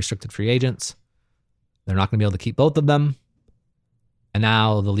 both unrestricted free agents. They're not going to be able to keep both of them. And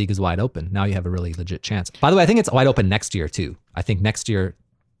now the league is wide open. Now you have a really legit chance. By the way, I think it's wide open next year too. I think next year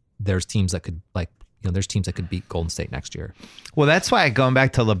there's teams that could beat Golden State next year. Well, that's why going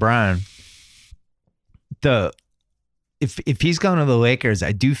back to LeBron, if he's going to the Lakers,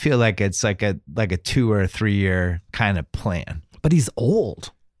 I do feel like it's like a 2 or 3 year kind of plan. But he's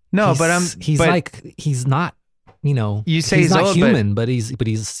old. No, he's not. You know, you say he's not old, human, but he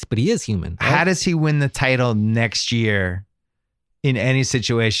is human. Right? How does he win the title next year in any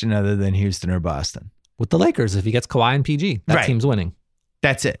situation other than Houston or Boston? With the Lakers, if he gets Kawhi and PG, that team's winning.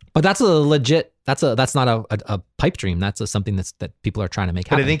 That's it. But that's a legit. That's not a pipe dream. That's something that people are trying to make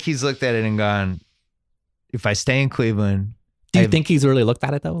happen. But I think he's looked at it and gone, if I stay in Cleveland, Do you think he's really looked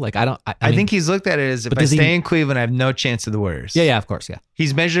at it though? Like, I mean, think he's looked at it as if I stay in Cleveland, I have no chance of the Warriors. Yeah, of course, yeah.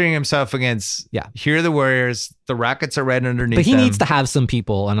 He's measuring himself against. Yeah. Here are the Warriors. The Rockets are right underneath. But he them. needs to have some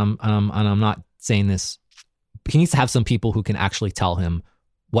people, and I'm not saying this. He needs to have some people who can actually tell him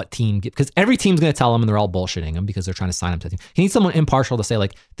what team, because every team's going to tell him, and they're all bullshitting him because they're trying to sign him to the team. He needs someone impartial to say,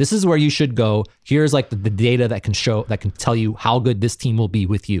 like, this is where you should go. Here's like the data that can tell you how good this team will be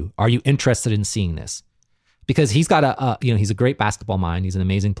with you. Are you interested in seeing this? Because he's got he's a great basketball mind. He's an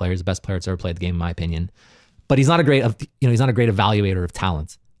amazing player. He's the best player that's ever played the game, in my opinion. But he's not a great evaluator of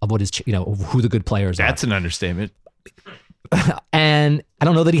talent, of what is, of who the good players are. That's an understatement. And I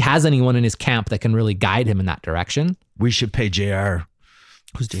don't know that he has anyone in his camp that can really guide him in that direction. We should pay JR.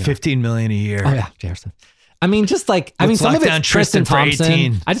 Who's JR? $15 million a year. Oh yeah, JR. I mean, just like some of it's Tristan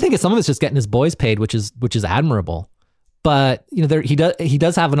Thompson. I just think some of it's just getting his boys paid, which is admirable. But he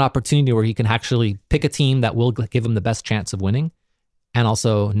does have an opportunity where he can actually pick a team that will give him the best chance of winning, and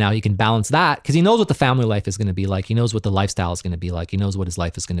also now he can balance that because he knows what the family life is going to be like. He knows what the lifestyle is going to be like. He knows what his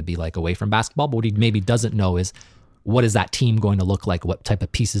life is going to be like away from basketball. But what he maybe doesn't know is what is that team going to look like? What type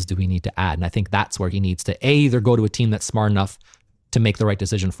of pieces do we need to add? And I think that's where he needs to either go to a team that's smart enough to make the right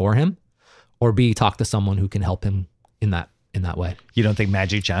decision for him, or B, talk to someone who can help him in that way. You don't think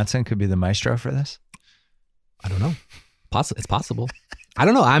Magic Johnson could be the maestro for this? I don't know. It's possible. I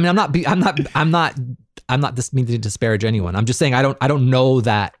don't know. I mean, I'm not just meaning to disparage anyone. I'm just saying I don't know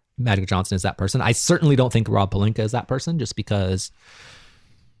that Magic Johnson is that person. I certainly don't think Rob Pelinka is that person, just because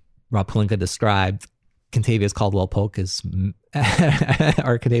Rob Pelinka described Kentavious Caldwell-Pope as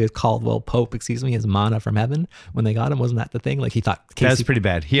mana from heaven when they got him. Wasn't that the thing? Like, he thought that's pretty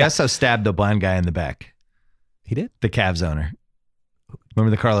bad. He also stabbed the blind guy in the back. He did? The Cavs owner.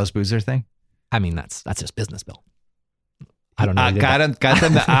 Remember the Carlos Boozer thing? I mean, that's just business, Bill. I don't know. Got them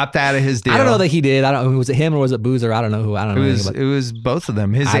to opt out of his deal. I don't know that he did. I don't. Was it him or was it Boozer? I don't know who. I don't know. It was both of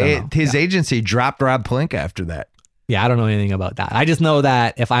them. His agency dropped Rob Pelinka after that. Yeah, I don't know anything about that. I just know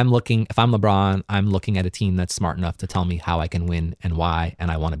that if I'm LeBron, I'm looking at a team that's smart enough to tell me how I can win and why,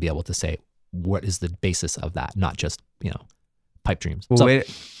 and I want to be able to say what is the basis of that, not just pipe dreams. Well, wait,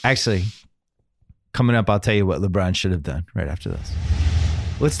 actually, coming up, I'll tell you what LeBron should have done right after this.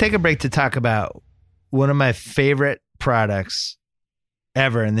 Let's take a break to talk about one of my favorite products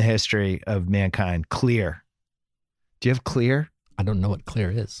ever in the history of mankind, Clear. Do you have Clear? I don't know what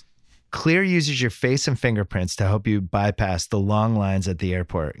Clear is. Clear uses your face and fingerprints to help you bypass the long lines at the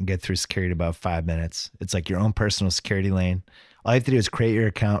airport and get through security in about 5 minutes. It's like your own personal security lane. All you have to do is create your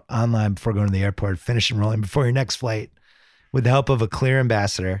account online before going to the airport, finish enrolling before your next flight. With the help of a Clear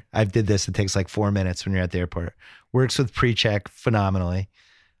ambassador, I've did this. It takes like 4 minutes when you're at the airport. Works with PreCheck phenomenally.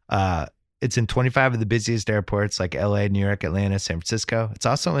 It's in 25 of the busiest airports like LA, New York, Atlanta, San Francisco. It's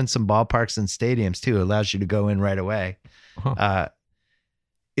also in some ballparks and stadiums too. It allows you to go in right away. Uh-huh.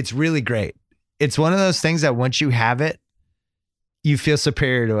 It's really great. It's one of those things that once you have it, you feel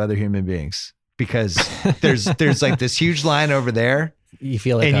superior to other human beings because there's like this huge line over there. You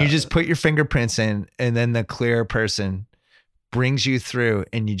feel like, and you just put your fingerprints in, and then the Clear person brings you through,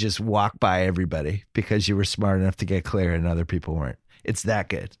 and you just walk by everybody because you were smart enough to get Clear and other people weren't. It's that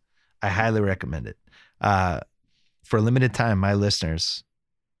good. I highly recommend it. For a limited time, my listeners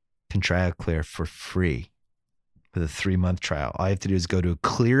can try out Clear for free with a 3-month trial. All you have to do is go to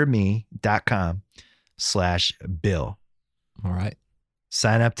clearme.com/Bill. All right.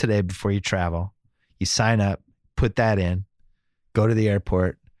 Sign up today before you travel. You sign up, put that in, go to the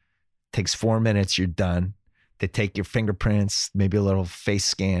airport. Takes 4 minutes. You're done. They take your fingerprints, maybe a little face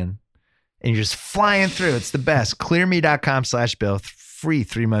scan, and you're just flying through. It's the best. Clearme.com/Bill. Free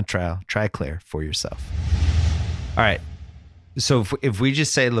 3-month trial. Try Clear for yourself. All right. So if we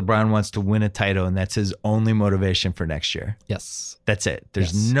just say LeBron wants to win a title and that's his only motivation for next year. Yes. That's it.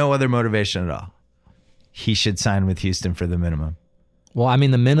 There's no other motivation at all. He should sign with Houston for the minimum. Well, I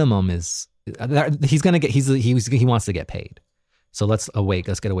mean, the minimum is he's going to get, he wants to get paid. So let's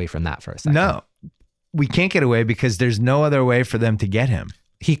get away from that for a second. No, we can't get away because there's no other way for them to get him.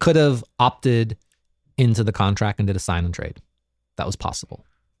 He could have opted into the contract and did a sign and trade. That was possible.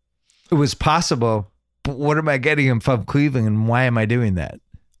 It was possible. But what am I getting him from Cleveland, and why am I doing that?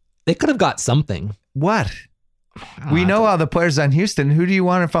 They could have got something. What? We know all the players on Houston. Who do you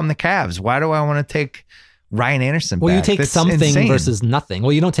want from the Cavs? Why do I want to take Ryan Anderson back? Well, you take something versus nothing.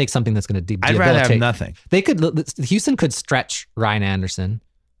 Well, you don't take something that's going to debilitate. I'd rather have nothing. Houston could stretch Ryan Anderson,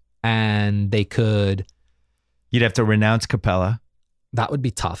 and they could. You'd have to renounce Capella. That would be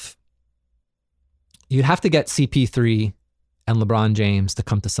tough. You'd have to get CP3 and LeBron James to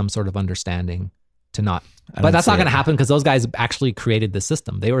come to some sort of understanding. to not. I But don't that's not see going to it. happen because those guys actually created the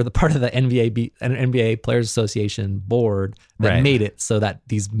system. They were the part of the NBA Players Association board that Right. made it so that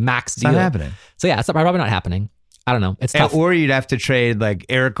these max It's not deals. happening. So yeah, it's probably not happening. I don't know. It's tough. Or you'd have to trade like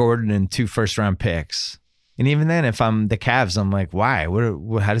Eric Gordon and 2 first-round picks. And even then, if I'm the Cavs, I'm like, why?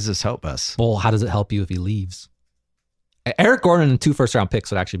 How does this help us? Well, how does it help you if he leaves? Eric Gordon and 2 first-round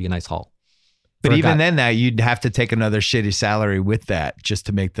picks would actually be a nice haul. But For a even guy- then, you'd have to take another shitty salary with that just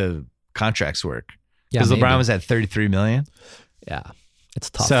to make the contracts work. yeah, Because maybe. LeBron was at $33 million. Yeah, it's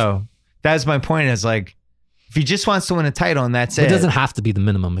tough. So that's my point. Is like, if he just wants to win a title and that's it it. doesn't have to be the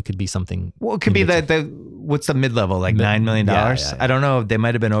minimum. It could be something. Well, it could be the what's the mid level, like $9 million. Yeah, yeah. I don't know. They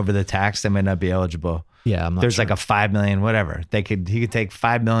might have been over the tax. They might not be eligible. Yeah, I'm not There's sure. like a $5 million, whatever. He could take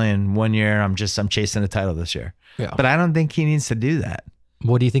 $5 million 1 year. I'm chasing a title this year. Yeah. But I don't think he needs to do that.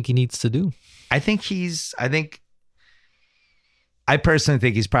 What do you think he needs to do? I personally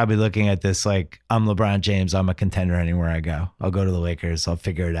think he's probably looking at this like, I'm LeBron James. I'm a contender anywhere I go. I'll go to the Lakers. I'll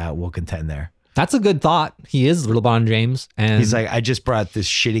figure it out. We'll contend there. That's a good thought. He is LeBron James, and He's like, I just brought this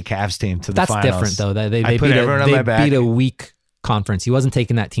shitty Cavs team to the that's finals. different though. They I put beat everyone on my back. beat a weak conference. He wasn't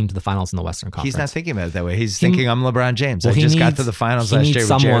taking that team to the finals in the Western Conference. He's not thinking about it that way. He's thinking, I'm LeBron James. Well, I just got to the finals last year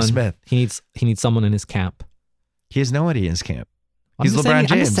with J.R. Smith. He needs someone in his camp. He has nobody in his camp. I'm He's just LeBron saying,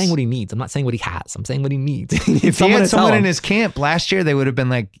 James. I'm just saying what he needs. I'm not saying what he has. I'm saying what he needs. He needs If he had to tell someone in him. his camp last year, they would have been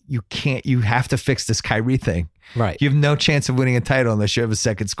like, you have to fix this Kyrie thing. Right. You have no chance of winning a title unless you have a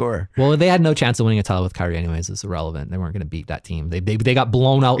second scorer. Well, they had no chance of winning a title with Kyrie anyways. It's irrelevant. They weren't going to beat that team. They got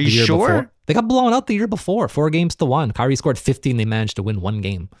blown out Are the you year sure? before. They got blown out the year before, 4-1. Kyrie scored 50 and they managed to win 1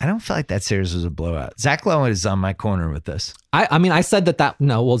 game. I don't feel like that series was a blowout. Zach Lowe is on my corner with this. I mean, I said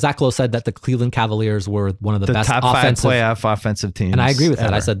Zach Lowe said that the Cleveland Cavaliers were one of the best top offensive 5 playoff offensive teams. and I agree with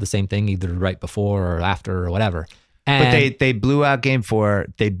that. I ever. said the same thing either right before or after or whatever. But And they blew out game 4.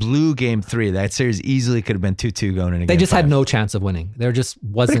 They blew game 3. That series easily could have been 2-2 going into they game just 5. had no chance of winning. There just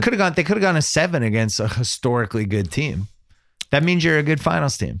But wasn't. they could have gone a 7 against a historically good team. That means you're a good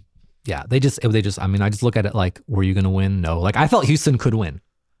finals team. Yeah, they just. I mean, I just look at it like, were you going to win? No. Like I felt Houston could win.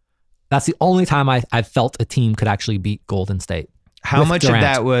 That's the only time I felt a team could actually beat Golden State. How with much Durant.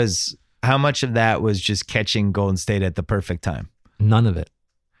 of that was just catching Golden State at the perfect time? None of it.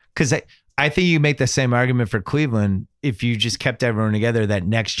 Because I think you make the same argument for Cleveland if you just kept everyone together that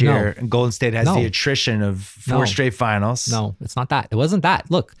next year Golden State has No. the attrition of 4 No. straight finals. No, it's not that. It wasn't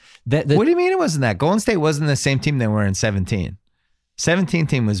that. Look, What do you mean it wasn't that? Golden State wasn't the same team they were in 17. 17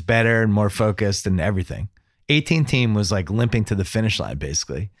 team was better and more focused and everything. 18 team was like limping to the finish line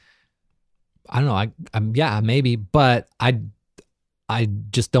basically. I don't know. Yeah, maybe, but I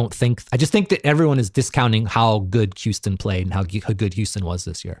just don't think. I just think that everyone is discounting how good Houston played and how good Houston was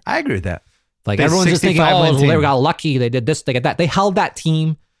this year. I agree with that. Like They everyone's just thinking, 65 win they team. got lucky. They did this, they got that. They held that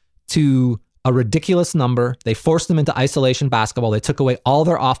team to a ridiculous number. They forced them into isolation basketball. They took away all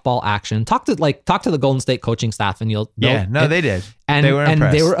their off-ball action. Talk to the Golden State coaching staff, and They did. And They were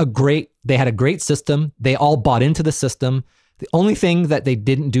impressed. they had a great system. They all bought into the system. The only thing that they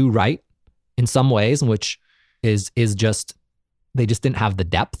didn't do right in some ways, which is just they just didn't have the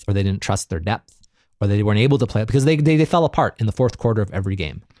depth, or they didn't trust their depth, or they weren't able to play it because they fell apart in the fourth quarter of every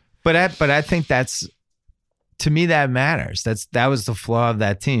game. But I think to me that matters. That was the flaw of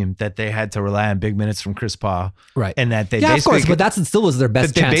that team, that they had to rely on big minutes from Chris Paul, Right. and that they Yeah, of basically course, but that still was their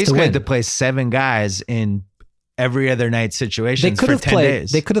best they chance to basically win. had to play 7 guys in every other night situations for 10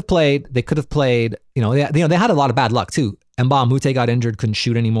 days. They could have played. You know, they had a lot of bad luck too. Mbah Moute got injured, couldn't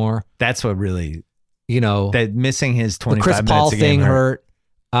shoot anymore. That's what really, You know, that missing his the 25 Chris minutes Paul a game thing hurt.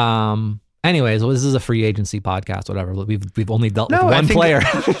 hurt. Anyways, well, this is a free agency podcast. Whatever. We've only dealt with No, I one think- player.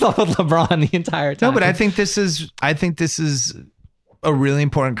 We've dealt with LeBron the entire time. No, but I think this is a really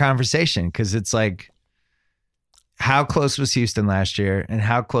important conversation, because it's like, how close was Houston last year, and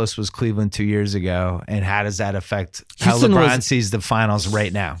how close was Cleveland 2 years ago, and how does that affect Houston how LeBron was- sees the finals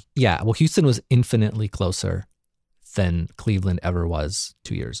right now? Yeah. Well, Houston was infinitely closer than Cleveland ever was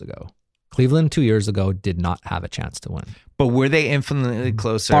 2 years ago. Cleveland 2 years ago did not have a chance to win, But were they infinitely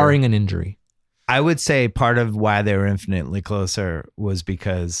closer? barring an injury. I would say part of why they were infinitely closer was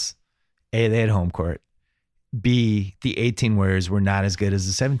because A, they had home court. B, the 18 Warriors were not as good as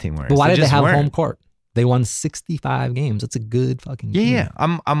the 17 Warriors. But why did they just have weren't. home court? They won 65 games. That's a good fucking team. Yeah.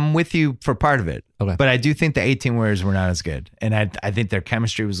 I'm with you for part of it. Okay. But I do think the 18 Warriors were not as good. And I think their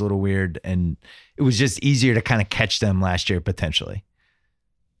chemistry was a little weird, and it was just easier to kind of catch them last year potentially.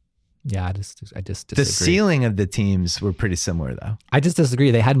 Yeah, I just disagree. The ceiling of the teams were pretty similar though. I just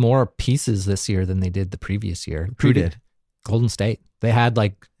disagree. They had more pieces this year than they did the previous year. Who did? Golden State. They had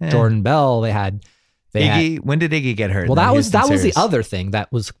like Yeah. Jordan Bell. They had, When did Iggy get hurt? Well, that was the other thing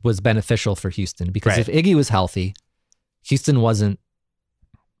that was beneficial for Houston, because if Iggy was healthy, Houston wasn't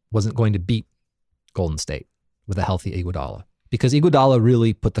going to beat Golden State with a healthy Iguodala, because Iguodala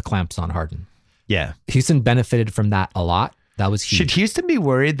really put the clamps on Harden. Yeah. Houston benefited from that a lot. That was huge. Should Houston be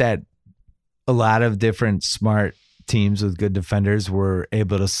worried that a lot of different smart teams with good defenders were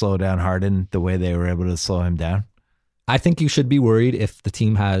able to slow down Harden the way they were able to slow him down? I think you should be worried if the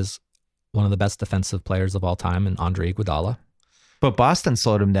team has one of the best defensive players of all time in Andre Iguodala. But Boston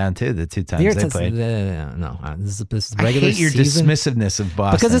slowed him down too the two times they played. No, this is regular I hate your season. dismissiveness of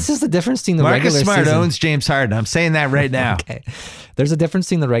Boston. Because this is the difference between the Marcus regular Smart season. owns James Harden. I'm saying that right now. Okay. There's a difference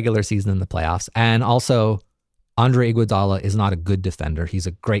between the regular season and the playoffs. And also, Andre Iguodala is not a good defender. He's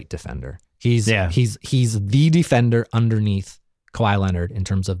a great defender. He's the defender underneath Kawhi Leonard in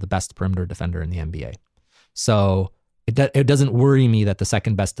terms of the best perimeter defender in the NBA. So it doesn't worry me that the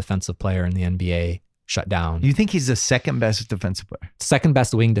second best defensive player in the NBA shut down. You think he's the second best defensive player? Second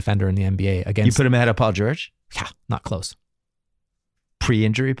best wing defender in the NBA against... You put him ahead of Paul George? Yeah, not close.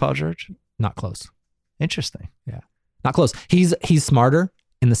 Pre-injury Paul George? Not close. Interesting. Yeah, not close. He's smarter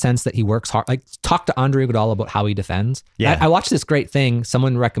in the sense that he works hard. Like, talk to Andre Iguodala about how he defends. Yeah. I watched this great thing.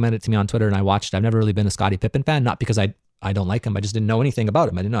 Someone recommended it to me on Twitter, and I watched it. I've never really been a Scottie Pippen fan, not because I don't like him. I just didn't know anything about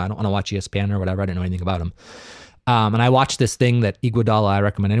him. I don't want to watch ESPN or whatever. I didn't know anything about him. And I watched this thing that Iguodala, I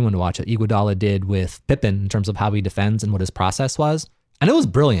recommend anyone to watch it, Iguodala did with Pippen in terms of how he defends and what his process was. And it was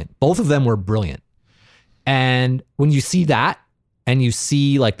brilliant. Both of them were brilliant. And when you see that and you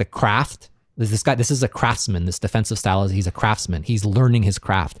see like the craft, this guy, this is a craftsman. This defensive style is he's a craftsman. He's learning his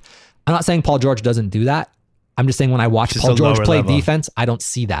craft. I'm not saying Paul George doesn't do that. I'm just saying when I watch Paul George play defense, I don't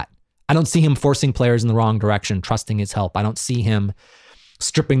see that. I don't see him forcing players in the wrong direction, trusting his help. I don't see him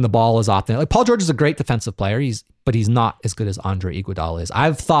stripping the ball as often. Like, Paul George is a great defensive player, but he's not as good as Andre Iguodala is.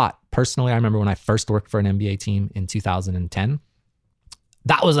 I've thought personally, I remember when I first worked for an NBA team in 2010,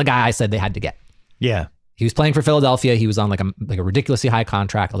 that was the guy I said they had to get. Yeah. He was playing for Philadelphia. He was on like a ridiculously high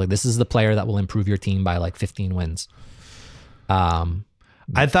contract. I was like, this is the player that will improve your team by like 15 wins. I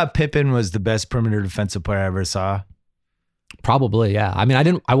thought Pippen was the best perimeter defensive player I ever saw. Probably, yeah. I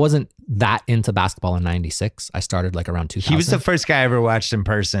mean, I wasn't that into basketball in 96. I started like around 2000. He was the first guy I ever watched in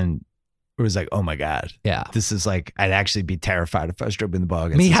person who was like, oh my God. Yeah. This is like, I'd actually be terrified if I was dribbling the ball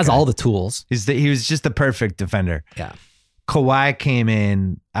against I mean, he has guy. all the tools. He was just the perfect defender. Yeah. Kawhi came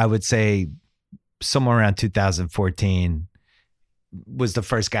in, I would say, somewhere around 2014, was the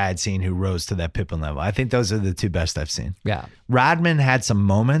first guy I'd seen who rose to that Pippen level. I think those are the two best I've seen. Yeah. Rodman had some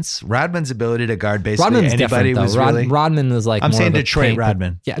moments. Rodman's ability to guard basically anybody was really... Rodman is like... I'm saying Detroit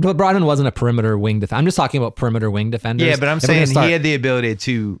Rodman. Yeah, but Rodman wasn't a perimeter wing defender. I'm just talking about perimeter wing defenders. Yeah, but I'm saying he had the ability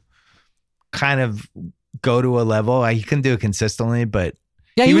to kind of go to a level. He couldn't do it consistently, but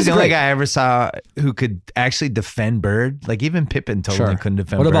yeah, he was the only guy I ever saw who could actually defend Bird. Like, even Pippen totally couldn't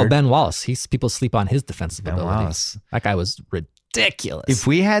defend Bird. What about Ben Wallace? People sleep on his defensive ability. Wallace. That guy was ridiculous. If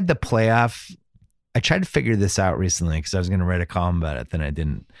we had the playoff, I tried to figure this out recently because I was going to write a column about it, then I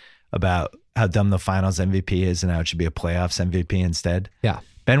didn't, about how dumb the finals MVP is and how it should be a playoffs MVP instead. Yeah.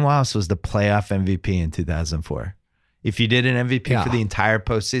 Ben Wallace was the playoff MVP in 2004. If you did an MVP for the entire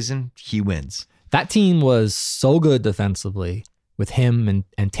postseason, he wins. That team was so good defensively with him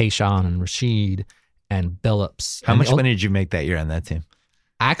and Tayshaun and Rashid and Billups. How much money did you make that year on that team?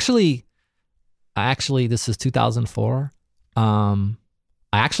 Actually, this is 2004. I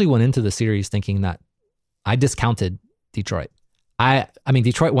actually went into the series thinking that I discounted Detroit. I mean,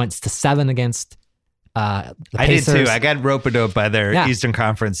 Detroit went to 7 against the Pacers. I did too. I got rope-a-dope by their Eastern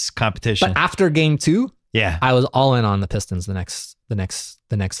Conference competition. But after game 2, I was all in on the Pistons the next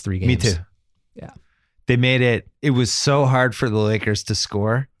 3 games. Me too. Yeah. They made it. It was so hard for the Lakers to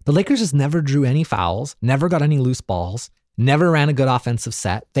score. The Lakers just never drew any fouls, never got any loose balls, never ran a good offensive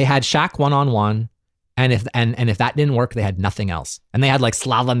set. They had Shaq one-on-one. And if that didn't work, they had nothing else. And they had like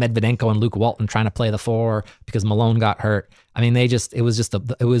Slava Medvedenko and Luke Walton trying to play the 4 because Malone got hurt. I mean,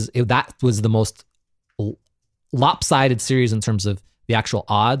 that was the most lopsided series in terms of the actual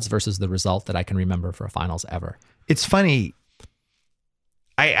odds versus the result that I can remember for a finals ever. It's funny.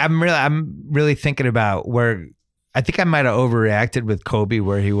 I'm really thinking about where I think I might have overreacted with Kobe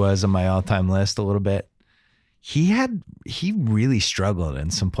where he was on my all-time list a little bit. He really struggled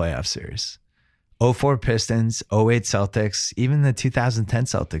in some playoff series. 04 Pistons, 08 Celtics, even the 2010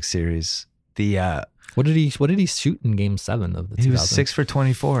 Celtics series. What did he shoot in Game 7 of the 2000? He was 6 for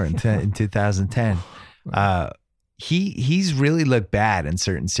 24 in 2010. He's really looked bad in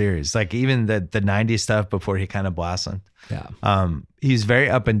certain series, like even the 90s stuff before he kind of blossomed. Yeah. He's very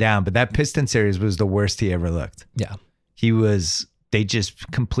up and down, but that Piston series was the worst he ever looked. Yeah. He was they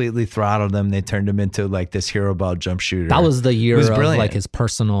just completely throttled him. They turned him into like this hero ball jump shooter. That was the year of brilliant. like his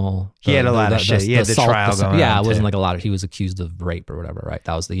personal. He had a lot of shit. He had the trial going on. Yeah, it wasn't too. like a lot of. He was accused of rape or whatever, right?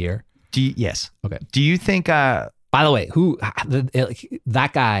 That was the year. Yes. Okay. Do you think? By the way,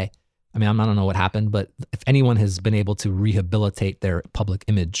 that guy? I mean, I don't know what happened, but if anyone has been able to rehabilitate their public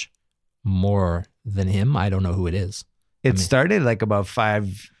image more than him, I don't know who it is. It started like about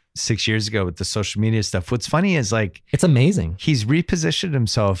 5-6 years ago with the social media stuff. What's funny is like it's amazing. He's repositioned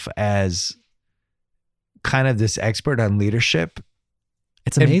himself as kind of this expert on leadership.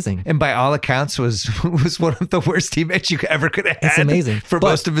 It's amazing. And by all accounts was one of the worst teammates you ever could have had. It's amazing. For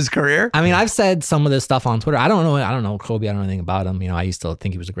most of his career. I mean, I've said some of this stuff on Twitter. I don't know Kobe. I don't know anything about him. You know, I used to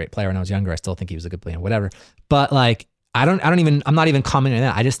think he was a great player when I was younger. I still think he was a good player, whatever. But like, I'm not even commenting on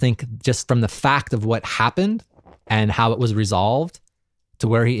that. I just think just from the fact of what happened and how it was resolved to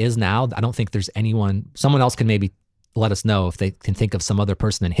where he is now, I don't think there's someone else can maybe let us know if they can think of some other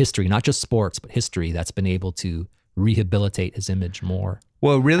person in history, not just sports, but history that's been able to rehabilitate his image more.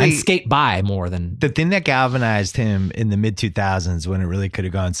 Well, really, and skate by more than the thing that galvanized him in the mid 2000s when it really could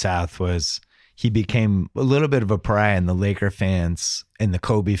have gone south was he became a little bit of a pariah in the Laker fans and the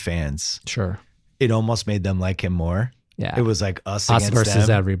Kobe fans. Sure. It almost made them like him more. Yeah. It was like us versus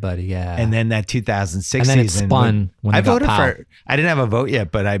them. Everybody. Yeah. And then that 2006 and then season. It spun when I voted Powell. for, I didn't have a vote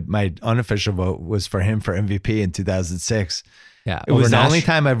yet, but my unofficial vote was for him for MVP in 2006. Yeah. It was the only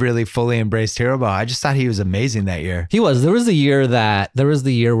time I've really fully embraced hero ball. I just thought he was amazing that year. He was. There was the year that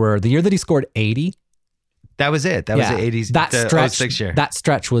he scored 80. That was it. That was the 80s. That stretch. 06 year. That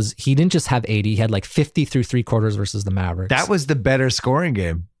stretch was, he didn't just have 80. He had like 50 through three quarters versus the Mavericks. That was the better scoring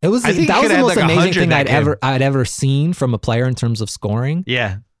game. It was. I think that was the most like amazing thing I'd game. ever seen from a player in terms of scoring.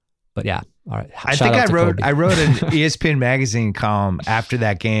 Yeah. But yeah. All right. I think I wrote an ESPN magazine column after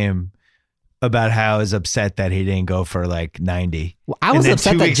that game about how I was upset that he didn't go for like 90. Well, I was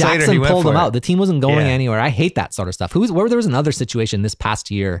upset that Jackson pulled him out. The team wasn't going anywhere. I hate that sort of stuff. There was another situation this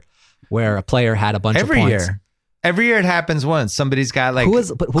past year where a player had a bunch of points. Every year it happens once. Somebody's got like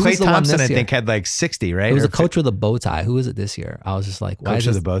Klay Thompson, I think, had like 60, right? It was a coach with a bow tie. Who was it this year? I was just like, why coach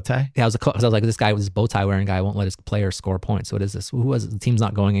with a bow tie? Yeah, I was like, this guy with his bow tie wearing guy won't let his players score points. What is this? Who was it? The team's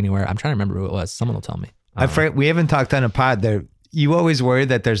not going anywhere. I'm trying to remember who it was. Someone will tell me. We haven't talked on a pod there. You always worry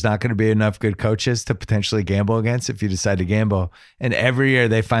that there's not going to be enough good coaches to potentially gamble against if you decide to gamble. And every year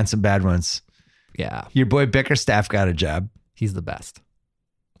they find some bad ones. Yeah. Your boy Bickerstaff got a job. He's the best.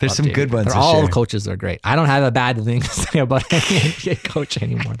 There's some good ones. All the coaches are great. I don't have a bad thing to say about any NBA coach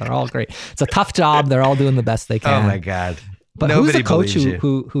anymore. They're all great. It's a tough job. They're all doing the best they can. Oh my God. But nobody who's the coach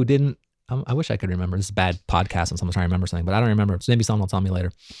who didn't? I wish I could remember. This is a bad podcast and someone's trying to remember something, but I don't remember. So maybe someone will tell me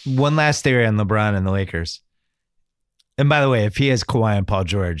later. One last theory on LeBron and the Lakers. And by the way, if he has Kawhi and Paul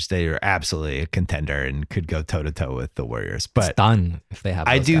George, they are absolutely a contender and could go toe to toe with the Warriors. But it's done if they have.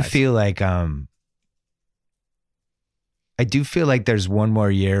 I do feel like there's one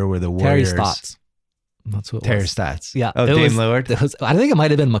more year where the Warriors. Terry Stotts. That's who it was. Terry Stotts. Yeah. Oh, Dame Lillard. I think it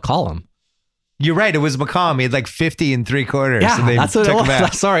might have been McCollum. You're right. It was McCollum. He had like 50 and three quarters. Yeah, and that's what it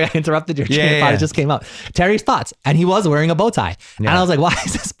was. Sorry, I interrupted your train of thought. It just came out. Terry Stotts. And he was wearing a bow tie. Yeah. And I was like, why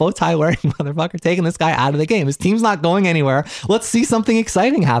is this bow tie wearing motherfucker taking this guy out of the game? His team's not going anywhere. Let's see something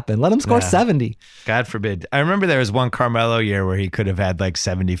exciting happen. Let him score 70. God forbid. I remember there was one Carmelo year where he could have had like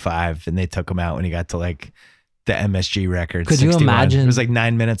 75 and they took him out when he got to like the MSG record. Could 61. you imagine? It was like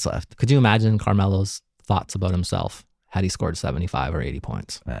 9 minutes left. Could you imagine Carmelo's thoughts about himself had he scored 75 or 80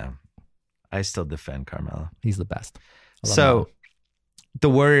 points? I still defend Carmelo. He's the best. So the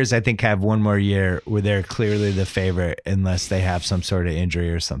Warriors, I think, have one more year where they're clearly the favorite unless they have some sort of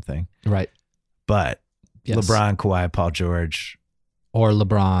injury or something. Right. But LeBron, Kawhi, Paul George. Or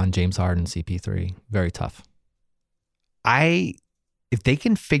LeBron, James Harden, CP3. Very tough. If they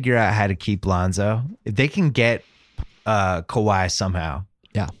can figure out how to keep Lonzo, if they can get Kawhi somehow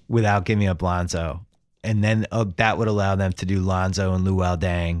without giving up Lonzo, and then that would allow them to do Lonzo and Luol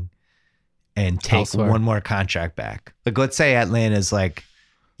Deng and take one more contract back. Like, let's say Atlanta's like,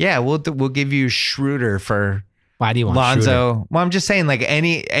 yeah, we'll give you Schroeder for why do you want Lonzo? Schroeder? Well, I'm just saying, like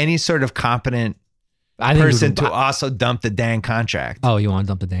any sort of competent person to also dump the Deng contract. Oh, you want to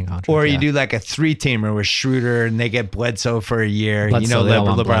dump the Deng contract? Or you do like a 3-teamer with Schroeder and they get Bledsoe for a year. Bledsoe,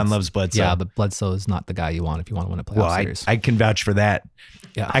 LeBron loves Bledsoe. Yeah, but Bledsoe is not the guy you want if you want to win a playoff series. I can vouch for that.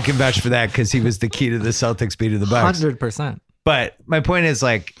 Yeah, I can vouch for that because he was the key to the Celtics beating the Bucks. 100%. But my point is,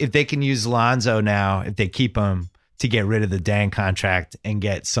 like, if they can use Lonzo now, if they keep him to get rid of the Deng contract and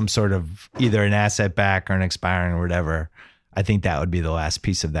get some sort of either an asset back or an expiring or whatever, I think that would be the last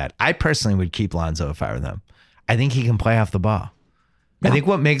piece of that. I personally would keep Lonzo if I were them. I think he can play off the ball. I think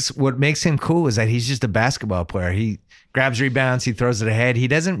what makes him cool is that he's just a basketball player. He grabs rebounds, he throws it ahead. He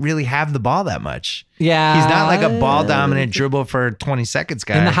doesn't really have the ball that much. Yeah. He's not like a ball dominant dribble for 20 seconds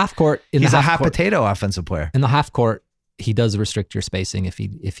guy. In the half court, he's a hot potato offensive player. In the half court, he does restrict your spacing if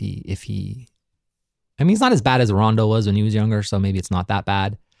he I mean, he's not as bad as Rondo was when he was younger, so maybe it's not that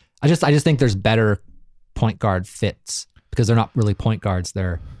bad. I just think there's better point guard fits because they're not really point guards.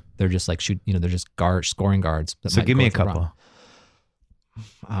 They're just like they're just scoring guards. So give me a couple.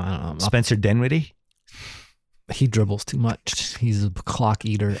 I don't know. Spencer Dinwiddie? He dribbles too much. He's a clock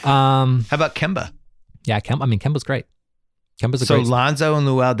eater. How about Kemba? Yeah, Kemba's great. Kemba's great. So Lonzo and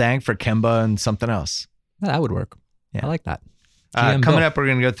Luol Deng for Kemba and something else. Yeah, that would work. Yeah. I like that. Coming up, we're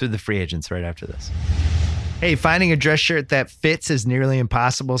going to go through the free agents right after this. Hey, finding a dress shirt that fits is nearly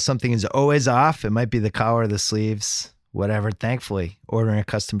impossible. Something is always off. It might be the collar, the sleeves, whatever. Thankfully, ordering a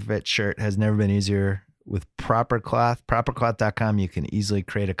custom fit shirt has never been easier with Proper Cloth. ProperCloth.com, you can easily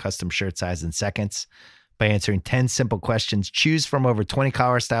create a custom shirt size in seconds by answering 10 simple questions. Choose from over 20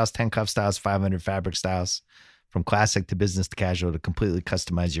 collar styles, 10 cuff styles, 500 fabric styles, from classic to business to casual, to completely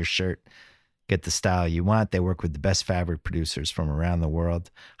customize your shirt. Get the style you want. They work with the best fabric producers from around the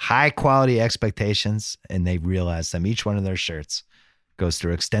world. High quality expectations, and they realize them. Each one of their shirts goes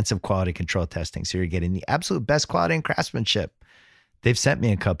through extensive quality control testing, so you're getting the absolute best quality and craftsmanship. They've sent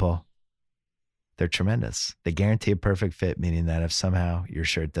me a couple. They're tremendous. They guarantee a perfect fit, meaning that if somehow your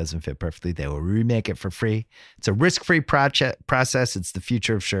shirt doesn't fit perfectly, they will remake it for free. It's a risk-free process. It's the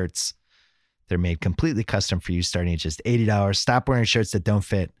future of shirts. They're made completely custom for you, starting at just $80. Stop wearing shirts that don't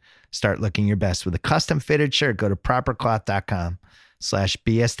fit. Start looking your best with a custom fitted shirt. Go to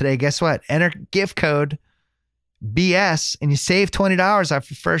propercloth.com/BS today. Guess what? Enter gift code BS and you save $20 off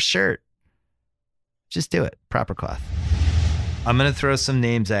your first shirt. Just do it. Proper Cloth. I'm going to throw some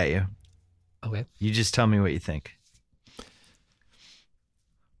names at you. Okay. You just tell me what you think.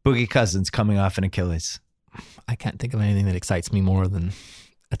 Boogie Cousins coming off an Achilles. I can't think of anything that excites me more than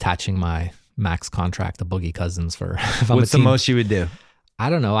attaching my max contract to Boogie Cousins for. What's the most you would do? I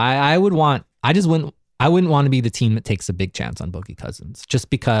don't know. I wouldn't want to be the team that takes a big chance on Boogie Cousins,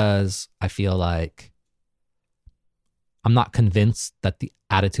 just because I feel like I'm not convinced that the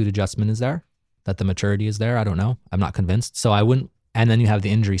attitude adjustment is there, that the maturity is there. I don't know. I'm not convinced. So I wouldn't. And then you have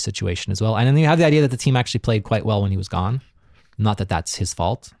the injury situation as well. And then you have the idea that the team actually played quite well when he was gone. Not that that's his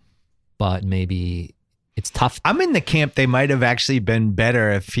fault, but maybe it's tough. I'm in the camp they might have actually been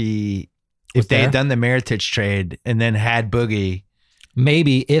better if they had done the Mirotić trade and then had Boogie.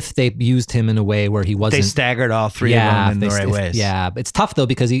 Maybe if they used him in a way where he wasn't. They staggered all three of them in the right ways. Yeah, but it's tough though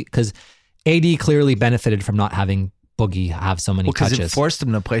because AD clearly benefited from not having Boogie have so many touches. Because it forced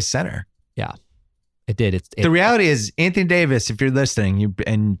him to play center. Yeah, it did. The reality is, Anthony Davis, if you're listening,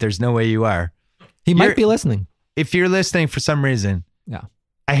 and there's no way you are. He might be listening. If you're listening for some reason, yeah,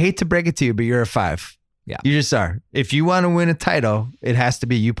 I hate to break it to you, but you're a 5. Yeah, you just are. If you want to win a title, it has to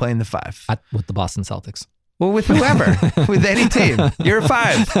be you playing the 5 with the Boston Celtics. Well, with whoever, with any team, you're a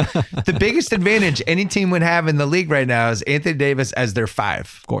 5. The biggest advantage any team would have in the league right now is Anthony Davis as their 5.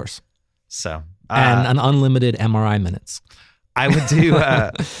 Of course. So, and an unlimited MRI minutes. I would do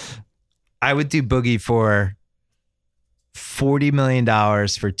Boogie for $40 million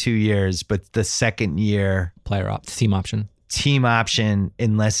for 2 years, but the second year team option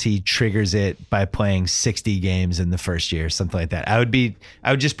unless he triggers it by playing 60 games in the first year, something like that. I would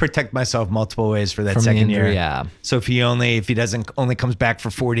just protect myself multiple ways for that from second year. Yeah. So if he only comes back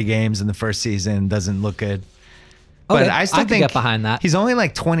for 40 games in the first season, doesn't look good. Okay, but I still think get behind that. He's only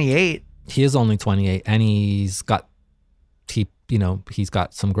like 28. He is only 28 and he's got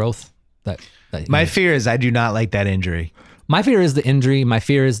some growth that my fear is I do not like that injury. My fear is the injury. My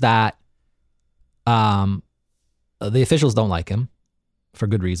fear is that the officials don't like him for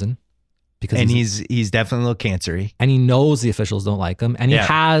good reason. He's definitely a little cancery. And he knows the officials don't like him. And he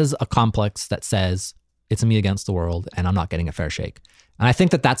has a complex that says it's me against the world and I'm not getting a fair shake. And I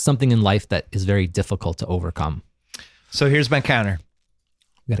think that that's something in life that is very difficult to overcome. So here's my counter.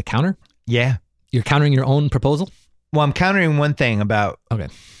 You got a counter? Yeah. You're countering your own proposal? Well, I'm countering one thing about, okay,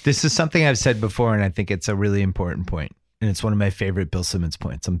 this is something I've said before, and I think it's a really important point. And it's one of my favorite Bill Simmons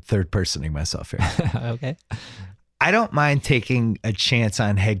points. I'm third-personing myself here. Okay. I don't mind taking a chance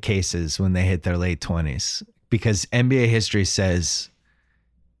on head cases when they hit their late 20s because NBA history says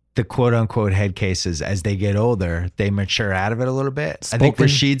the quote-unquote head cases, as they get older, they mature out of it a little bit. I think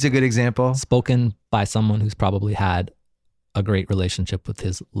Rashid's a good example. Spoken by someone who's probably had a great relationship with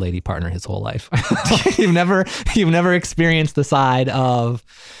his lady partner his whole life. You've never experienced the side of.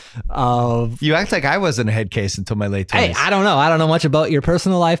 You act like I wasn't a head case until my late 20s. Hey, I don't know much about your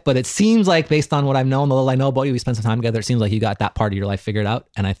personal life, but it seems like based on what I've known, the little I know about you, we spent some time together. It seems like you got that part of your life figured out,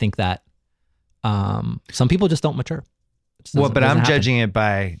 and I think that some people just don't mature. Well, but I'm judging it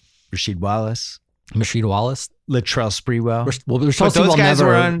by Rasheed Wallace, Latrell Sprewell.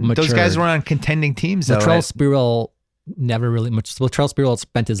 Those guys were on contending teams. Latrell Sprewell never really much. Latrell Sprewell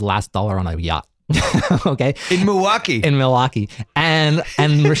spent his last dollar on a yacht. Okay, in Milwaukee, and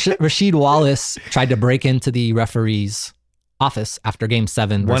Rasheed Wallace tried to break into the referee's office after Game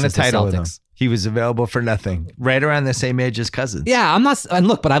 7 versus won a title the Celtics. With him. He was available for nothing, right around the same age as Cousins. Yeah, I'm not. And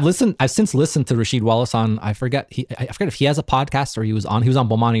look, but I've since listened to Rasheed Wallace on. I forget if he has a podcast or he was on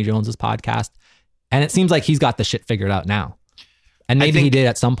Bomani Jones's podcast, and it seems like he's got the shit figured out now. And maybe he did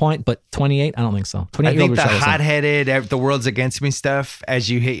at some point, but 28, I don't think so. 28 I think the hot-headed, the world's against me stuff as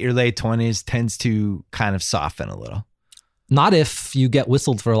you hit your late 20s tends to kind of soften a little. Not if you get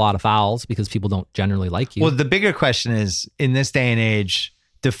whistled for a lot of fouls because people don't generally like you. Well, the bigger question is, in this day and age,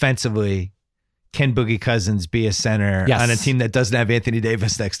 defensively, can Boogie Cousins be a center on a team that doesn't have Anthony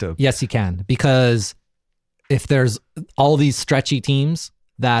Davis next to him? Yes, he can. Because if there's all these stretchy teams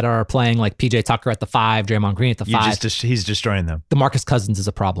that are playing like PJ Tucker at the 5, Draymond Green at the 5. He's destroying them. DeMarcus Cousins is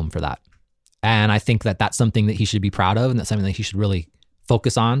a problem for that. And I think that that's something that he should be proud of, and that's something that he should really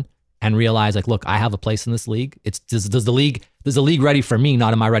focus on and realize, like, look, I have a place in this league. Does the league ready for me?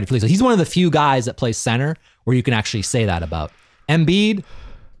 Not am I ready for the league? So he's one of the few guys that plays center where you can actually say that about.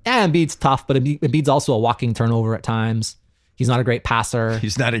 Embiid's tough, but Embiid's also a walking turnover at times. He's not a great passer.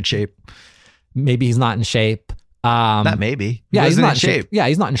 He's not in shape. Maybe he's not in shape. Not maybe. He's not in shape. Yeah,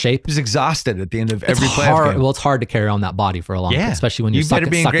 he's not in shape. He's exhausted at the end of every playoff game. Well, it's hard to carry on that body for a long time, especially when you're better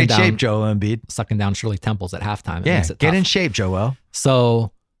be in great shape, Joel Embiid. Sucking down Shirley Temples at halftime. Yeah, get in shape, Joel.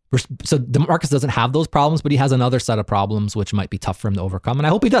 So DeMarcus doesn't have those problems, but he has another set of problems which might be tough for him to overcome. And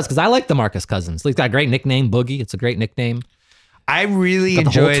I hope he does, because I like DeMarcus Cousins. He's got a great nickname, Boogie. It's a great nickname. I really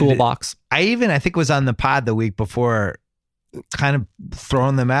enjoyed the whole toolbox. I think was on the pod the week before, kind of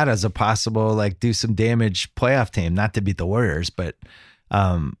throwing them out as a possible, like, do some damage playoff team, not to beat the Warriors, but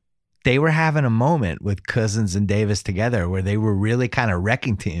they were having a moment with Cousins and Davis together where they were really kind of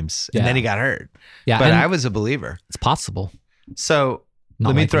wrecking teams, and then he got hurt. Yeah, but I was a believer. It's possible. So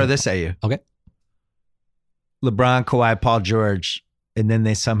let me throw this at you. Okay. LeBron, Kawhi, Paul George, and then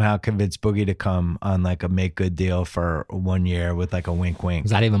they somehow convinced Boogie to come on like a make good deal for 1 year with like a wink wink.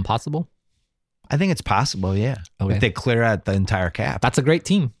 Is that even possible? I think it's possible, yeah. Okay. If they clear out the entire cap. That's a great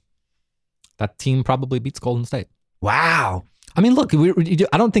team. That team probably beats Golden State. Wow. I mean, look,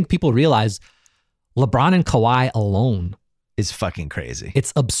 I don't think people realize LeBron and Kawhi alone is fucking crazy.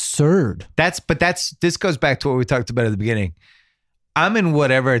 It's absurd. This goes back to what we talked about at the beginning. I'm in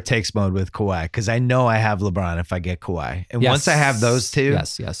whatever it takes mode with Kawhi because I know I have LeBron if I get Kawhi. And once I have those two,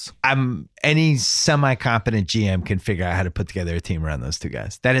 any semi-competent GM can figure out how to put together a team around those two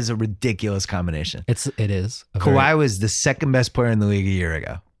guys. That is a ridiculous combination. It is. Kawhi was the second best player in the league a year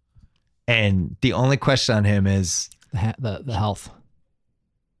ago. And the only question on him is the health.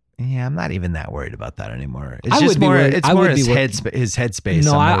 Yeah, I'm not even that worried about that anymore. It's just more his headspace.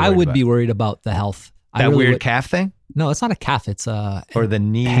 No, I would be worried about the health. That weird calf thing? No, it's not a calf. It's or the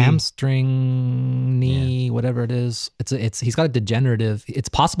knee, hamstring, knee, whatever it is. He's got a degenerative. It's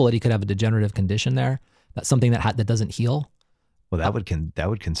possible that he could have a degenerative condition there. That's something that doesn't heal. Well, that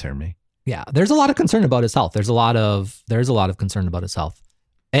would concern me. Yeah, there's a lot of concern about his health. There's a lot of concern about his health.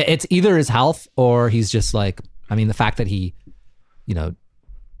 It's either his health or he's just like. I mean, the fact that he,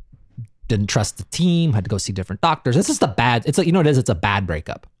 didn't trust the team, had to go see different doctors. It's just it's like, it is. It's a bad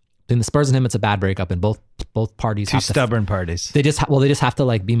breakup. Between the Spurs and him, it's a bad breakup, and both parties two stubborn parties. They just have to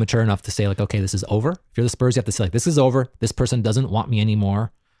like be mature enough to say like, okay, this is over. If you're the Spurs, you have to say like, this is over. This person doesn't want me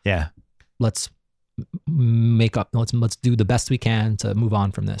anymore. Yeah, let's make up. Let's do the best we can to move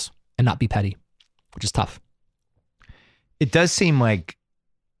on from this and not be petty, which is tough. It does seem like,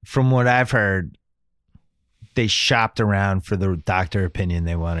 from what I've heard, they shopped around for the doctor opinion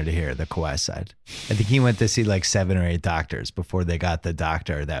they wanted to hear, the Kawhi side. I think he went to see like 7 or 8 doctors before they got the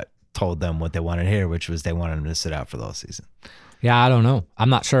doctor that told them what they wanted to hear, which was they wanted him to sit out for the whole season. Yeah, I don't know. I'm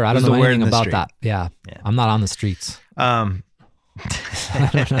not sure. I don't know anything about that. Yeah, I'm not on the streets. I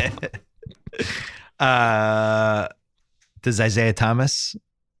don't know. Does Isaiah Thomas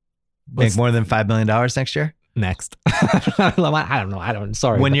make more than $5 million next year? Next. I don't know.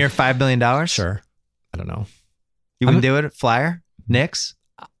 Sorry. 1 year, $5 million? Sure. I don't know. You wouldn't do it? Flyer? Knicks?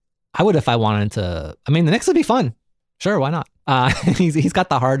 I would if I wanted to. I mean, the Knicks would be fun. Sure, why not? He's got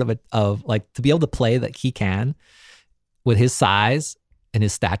the heart of like to be able to play that he can. with his size and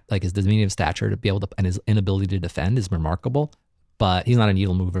his his diminutive stature to be able to, and his inability to defend is remarkable, but he's not a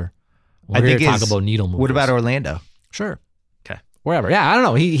needle mover. We're here to talk about needle movers. What about Orlando? Sure. Okay. Wherever. Yeah, I don't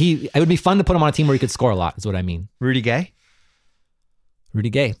know. It would be fun to put him on a team where he could score a lot, is what I mean. Rudy Gay? Rudy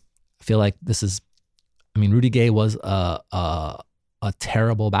Gay. I feel like Rudy Gay was a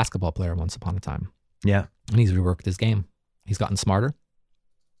terrible basketball player once upon a time. Yeah. And he's reworked his game. He's gotten smarter.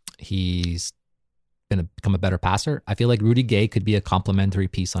 He's become a better passer. I feel like Rudy Gay could be a complementary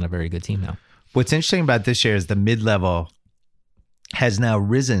piece on a very good team now. What's interesting about this year is the mid-level has now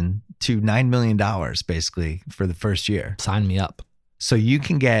risen to $9 million basically for the first year. Sign me up. So you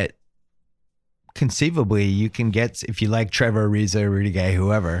can get, conceivably, if you like Trevor Ariza, Rudy Gay,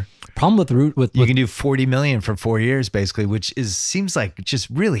 whoever. Problem with you can do $40 million for 4 years basically, which seems like just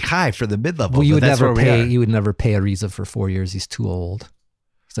really high for the mid-level. Well, you would never pay Ariza for 4 years. He's too old.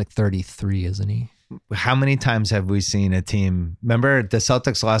 He's like 33, isn't he? How many times have we seen a team? Remember the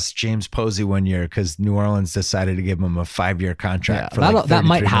Celtics lost James Posey one year because New Orleans decided to give him a 5-year contract. Yeah, that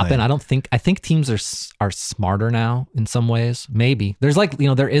might happen. I think teams are smarter now in some ways. Maybe there's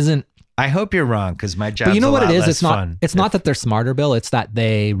there isn't. I hope you're wrong because my job. But you know what it is? It's not that they're smarter, Bill. It's that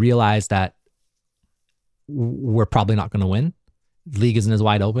they realize that we're probably not going to win. The league isn't as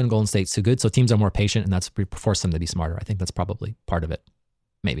wide open. Golden State's too good, so teams are more patient, and that's forced them to be smarter. I think that's probably part of it.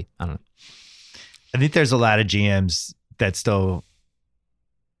 Maybe, I don't know. I think there's a lot of GMs that still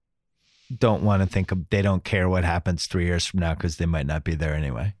don't want to they don't care what happens 3 years from now because they might not be there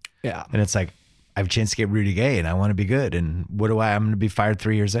anyway. Yeah. And it's like, I have a chance to get Rudy Gay and I want to be good. And I'm going to be fired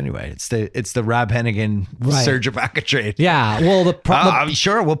 3 years anyway. It's the Rob Hennigan, Serge Ibaka trade. Yeah. Well, I'm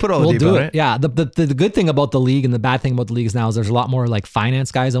sure we'll put Oladipo on it. Yeah. The good thing about the league and the bad thing about the league is now is there's a lot more like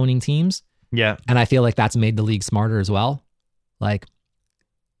finance guys owning teams. Yeah. And I feel like that's made the league smarter as well. Like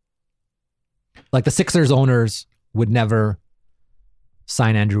the Sixers owners would never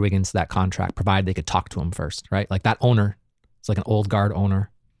sign Andrew Wiggins to that contract, provided they could talk to him first, right? Like that owner, it's like an old guard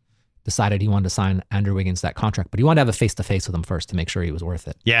owner, decided he wanted to sign Andrew Wiggins to that contract, but he wanted to have a face-to-face with him first to make sure he was worth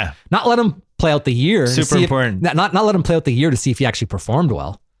it. Yeah. Not let him play out the year. Super important. Not let him play out the year to see if he actually performed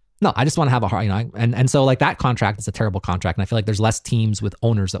well. No, I just want to have and so like that contract is a terrible contract. And I feel like there's less teams with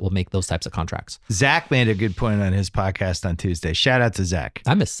owners that will make those types of contracts. Zach made a good point on his podcast on Tuesday. Shout out to Zach.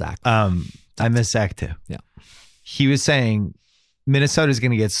 I miss Zach. I miss Zach too. Yeah. He was saying Minnesota's going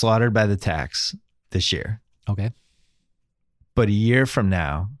to get slaughtered by the tax this year. Okay. But a year from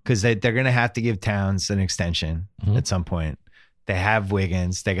now, because they're going to have to give Towns an extension at some point. They have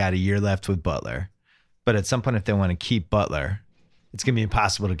Wiggins. They got a year left with Butler. But at some point, if they want to keep Butler, it's going to be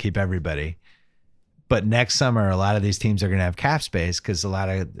impossible to keep everybody. But next summer, a lot of these teams are going to have cap space because a lot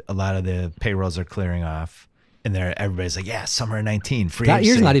of the payrolls are clearing off. And everybody's like, yeah, summer of 19, free agency. That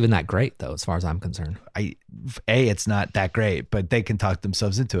year's not even that great, though, as far as I'm concerned. It's not that great, but they can talk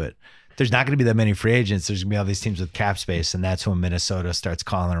themselves into it. There's not going to be that many free agents. There's going to be all these teams with cap space, and that's when Minnesota starts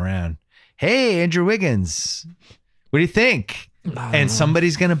calling around. Hey, Andrew Wiggins, what do you think? And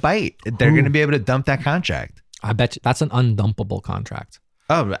somebody's going to bite. They're going to be able to dump that contract. I bet you that's an undumpable contract.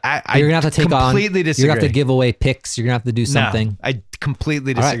 Oh, you're gonna have to take completely disagree. You're gonna have to give away picks. You're gonna have to do something. No, I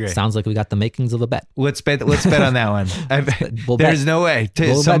completely disagree. All right, sounds like we got the makings of a bet. Let's bet on that one. There's no way.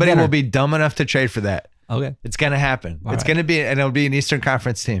 Somebody will be dumb enough to trade for that. Okay, it's gonna happen. It's gonna be, and it'll be an Eastern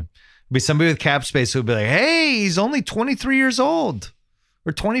Conference team. It'll be somebody with cap space who'll be like, "Hey, he's only 23 years old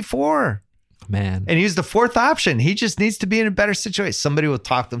or 24." Man, and he's the fourth option. He just needs to be in a better situation. Somebody will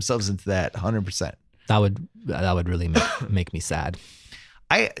talk themselves into that 100%. That would really make me sad.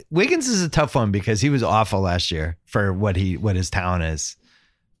 Wiggins is a tough one because he was awful last year for what his talent is.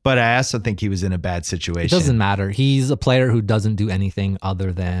 But I also think he was in a bad situation. It doesn't matter. He's a player who doesn't do anything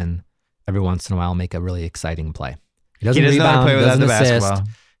other than every once in a while make a really exciting play. He doesn't rebound, know how to play without doesn't the assist. basketball.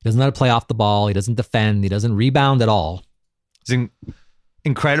 He doesn't know how to play off the ball. He doesn't defend. He doesn't rebound at all. He's an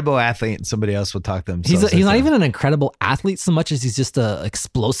incredible athlete, and somebody else will talk to him. He's not even an incredible athlete so much as he's just an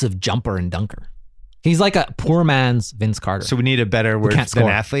explosive jumper and dunker. He's like a poor man's Vince Carter. So we need a better word than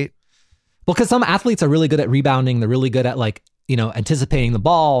athlete? Well, because some athletes are really good at rebounding. They're really good at anticipating the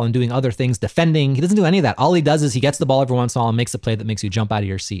ball and doing other things, defending. He doesn't do any of that. All he does is he gets the ball every once in a while and makes a play that makes you jump out of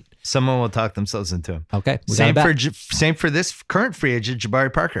your seat. Someone will talk themselves into him. Okay. Same for this current free agent,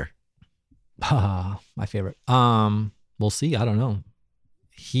 Jabari Parker. My favorite. We'll see. I don't know.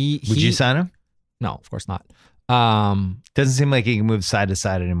 Would you sign him? No, of course not. Doesn't seem like he can move side to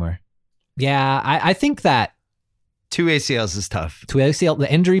side anymore. Yeah, I think that 2 ACLs is tough. 2 ACL,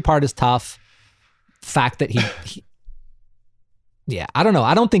 the injury part is tough. The fact that Yeah, I don't know.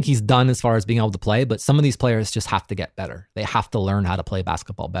 I don't think he's done as far as being able to play, but some of these players just have to get better. They have to learn how to play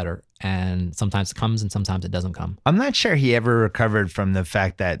basketball better. And sometimes it comes and sometimes it doesn't come. I'm not sure he ever recovered from the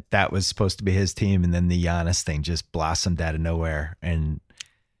fact that that was supposed to be his team. And then the Giannis thing just blossomed out of nowhere. And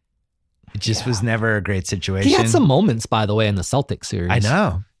it just was never a great situation. He had some moments, by the way, in the Celtics series. I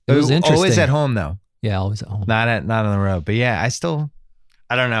know. It was interesting. Always at home, though. Yeah, always at home. Not on the road. But yeah,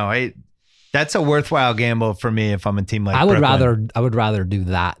 I don't know. That's a worthwhile gamble for me if I'm a team like I would Brooklyn. rather do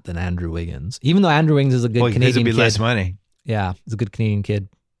that than Andrew Wiggins. Even though Andrew Wiggins is a good Canadian kid. It'd be less kid. money. Yeah, he's a good Canadian kid.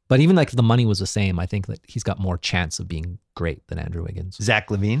 But even like if the money was the same, I think that he's got more chance of being great than Andrew Wiggins. Zach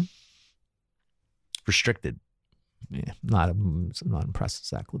LaVine? Restricted. Yeah, not impressed with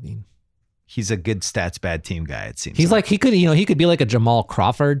Zach LaVine. He's a good stats bad team guy, it seems. He's like he could be like a Jamal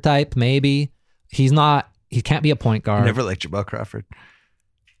Crawford type, maybe. He can't be a point guard. Never liked Jamal Crawford.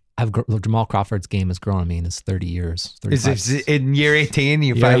 Jamal Crawford's game has grown on me in his 30 years. Is it in year 18?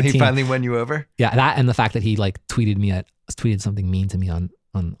 He finally won you over? Yeah, that and the fact that he like tweeted something mean to me on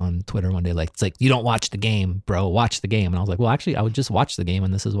Twitter one day. Like, it's like, you don't watch the game, bro. Watch the game. And I was like, well, actually, I would just watch the game,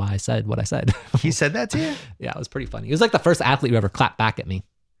 and this is why I said what I said. He said that to you? Yeah, it was pretty funny. He was like the first athlete who ever clapped back at me.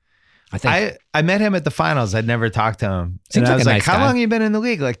 I think. I met him at the finals. I'd never talked to him. Seems and I like was a like, nice how guy. long have you been in the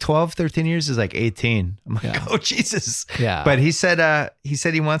league? Like 12, 13 years? Is like 18. I'm like, Yeah. oh, Jesus. Yeah. But he said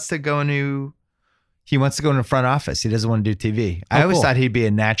he wants to go into the front office. He doesn't want to do TV. I always thought he'd be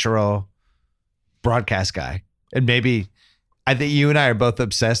a natural broadcast guy. And maybe I think you and I are both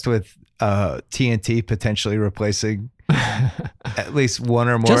obsessed with TNT potentially replacing at least one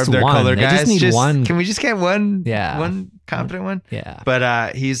or more Just of their one. color They guys. just need one. Can we just get one? Yeah. One competent one? Yeah.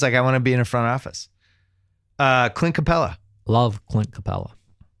 But he's like, I want to be in a front office. Clint Capella. Love Clint Capella.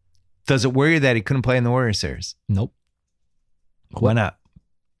 Does it worry you that he couldn't play in the Warriors series? Nope. Why not?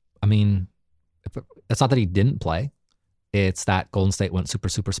 I mean, it's not that he didn't play. It's that Golden State went super,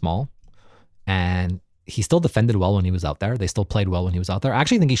 super small. And he still defended well when he was out there. They still played well when he was out there. I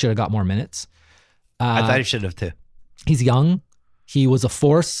actually think he should have got more minutes. I thought he should have too. He's young. He was a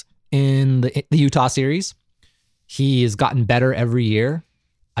force in the Utah series. He has gotten better every year.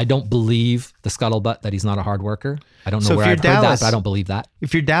 I don't believe the scuttlebutt that he's not a hard worker. I don't know So where if I've you're heard that, Dallas- but I don't believe that.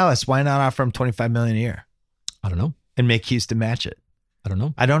 If you're Dallas, why not offer him $25 million a year I don't know. and make Houston match it? I don't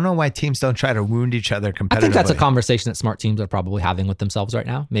know. I don't know why teams don't try to wound each other competitively. I think that's a conversation that smart teams are probably having with themselves right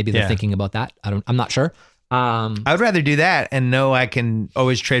now. Maybe they're thinking about that. I'm not sure. I would rather do that and know I can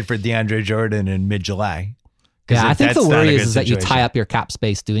always trade for DeAndre Jordan in mid-July. Yeah, I think the that's not a worry good is that you situation. tie up your cap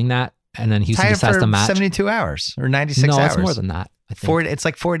space doing that, and then Houston Tie it just has for to match. 72 hours or 96 no, hours. it's more than that. I think. It's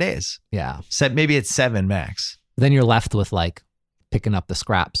like 4 days. Yeah. Maybe it's 7 max. Then you're left with like picking up the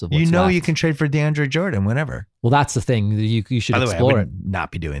scraps of what's left. You can trade for DeAndre Jordan whenever. Well, that's the thing. You should By the way, I explore it. would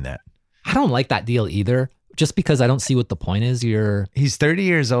not be doing that. I don't like that deal either, just because I don't see what the point is. He's 30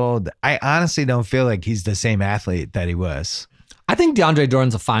 years old. I honestly don't feel like he's the same athlete that he was. I think DeAndre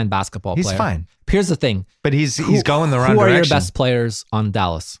Jordan's a fine basketball player. He's fine. Here's the thing. But he's going the wrong direction. Who are your best players on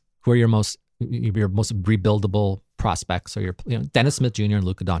Dallas? Who are your most rebuildable prospects? Or Dennis Smith Jr. and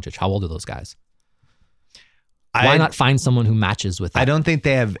Luka Doncic. How old are those guys? Why not find someone who matches with that? I don't think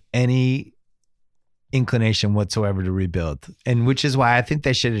they have any inclination whatsoever to rebuild, and which is why I think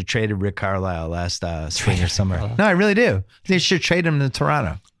they should have traded Rick Carlisle last spring or summer. Carlisle. No, I really do. They should trade him to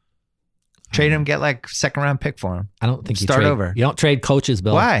Toronto. Trade him, get like 2nd round pick for him. I don't think Start over. You don't trade coaches,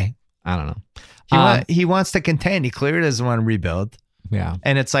 Bill. Why? I don't know. He wants to contend. He clearly doesn't want to rebuild. Yeah.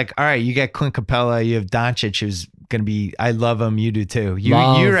 And it's like, all right, you get Clint Capella, you have Doncic, who's going to be, I love him. You do too.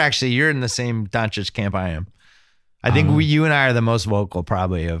 You're in the same Doncic camp I am. I think you and I are the most vocal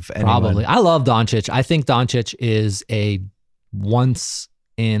probably of anyone. Probably. I love Doncic. I think Doncic is a once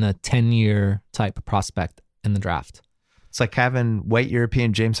in a 10-year type prospect in the draft. It's like having white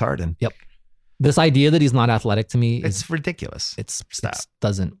European James Harden. Yep. This idea that he's not athletic to me It's ridiculous. I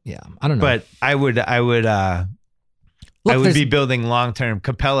don't know. But I would be building long term.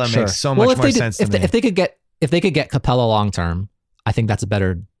 Capella makes so much more sense to me. If they could get Capella long term, I think that's a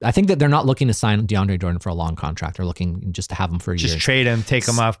better. I think that they're not looking to sign DeAndre Jordan for a long contract. They're looking just to have him for a year. Just trade him, take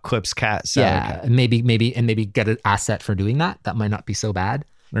him off Clips cat. Yeah, maybe get an asset for doing that. That might not be so bad.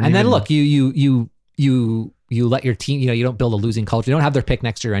 And then look, you let your team. You don't build a losing culture. You don't have their pick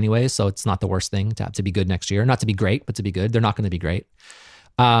next year anyway, so it's not the worst thing to have to be good next year. Not to be great, but to be good. They're not going to be great.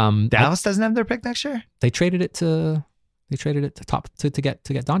 Dallas doesn't have their pick next year. They traded it to top to get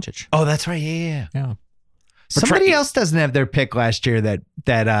Doncic. Oh, that's right. Yeah. Somebody else doesn't have their pick last year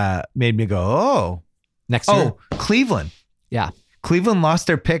that made me go, oh. Next year. Oh, Cleveland. Yeah. Cleveland lost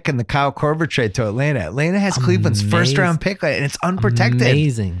their pick in the Kyle Korver trade to Atlanta. Atlanta has Cleveland's first round pick and it's unprotected.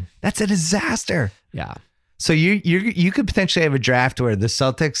 Amazing. That's a disaster. Yeah. So you could potentially have a draft where the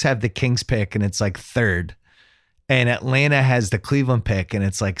Celtics have the Kings pick and it's like 3rd, and Atlanta has the Cleveland pick and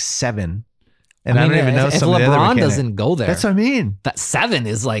it's like 7. And I don't even know if some of the other LeBron mechanics. doesn't go there. That's what I mean. That 7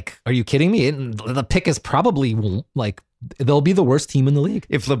 is like, are you kidding me? The pick is probably like, they'll be the worst team in the league.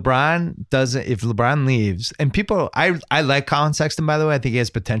 If LeBron leaves, and people, I like Colin Sexton, by the way. I think he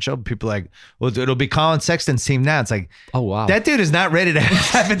has potential. People are like, well, it'll be Colin Sexton's team now. It's like, oh, wow. That dude is not ready to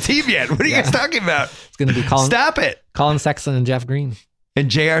have a team yet. What are you guys talking about? It's going to be Stop it. Colin Sexton and Jeff Green.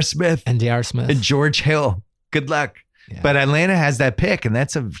 And J.R. Smith. And George Hill. Good luck. Yeah. But Atlanta has that pick, and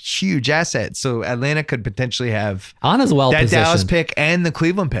that's a huge asset. So Atlanta could potentially have Atlanta's well that positioned. Dallas pick and the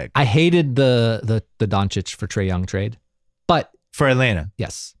Cleveland pick. I hated the Doncic for Trae Young trade, but for Atlanta,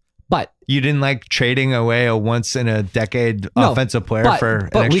 yes, but you didn't like trading away a once in a decade offensive player for an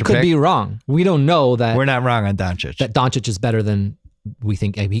extra we could pick? be wrong. We don't know that we're not wrong on Doncic. That Doncic is better than we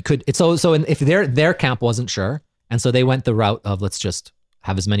think he could. It's so if their camp wasn't sure, and so they went the route of let's just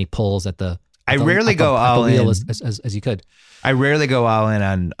have as many pulls at the. I rarely go all in as you could. I rarely go all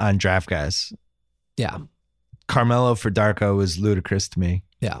in on draft guys. Yeah, Carmelo for Darko was ludicrous to me.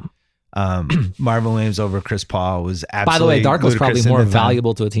 Yeah. Marvin Williams over Chris Paul was absolutely. By the way, Darko's probably more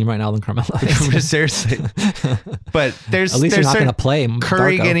valuable to a team right now than Carmelo. Seriously, but there's at least you're not going to play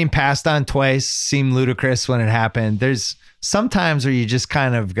Curry Darko. Getting passed on twice seemed ludicrous when it happened. There's sometimes where you just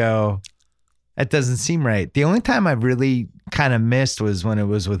kind of go, that doesn't seem right. The only time I really kind of missed was when it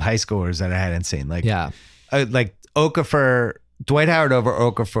was with high schoolers that I hadn't seen. Like Okafor. Dwight Howard over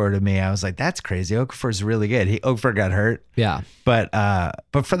Okafor to me, I was like, that's crazy. Okafor's really good. Okafor got hurt. Yeah. But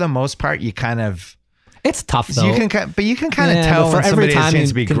for the most part, you kind of. It's tough though. You can kind of tell when somebody has a chance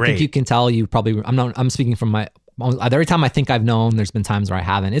to be great. You can tell you probably. I'm speaking from my. Every time I think I've known, there's been times where I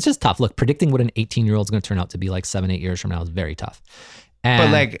haven't. It's just tough. Look, predicting what an 18-year-old is going to turn out to be like 7-8 years from now is very tough. But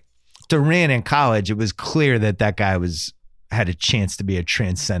like Durant in college, it was clear that guy had a chance to be a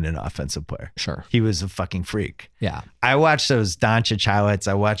transcendent offensive player. Sure. He was a fucking freak. Yeah. I watched those Doncic highlights.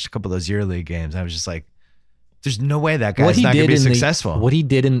 I watched a couple of those EuroLeague games. I was just like, there's no way that guy's not going to be successful. What he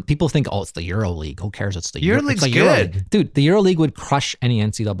did in, people think, oh, it's the EuroLeague. Who cares? It's the EuroLeague's good. EuroLeague. Dude, the EuroLeague would crush any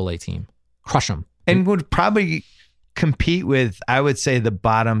NCAA team. Crush them. And would probably compete with, I would say, the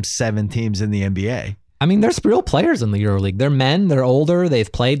bottom 7 teams in the NBA. I mean, there's real players in the EuroLeague. They're men. They're older.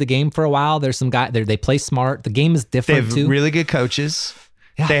 They've played the game for a while. There's some guy. They play smart. The game is different They have too. really good coaches.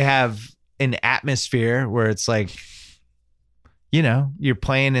 Yeah. They have an atmosphere where it's like, you're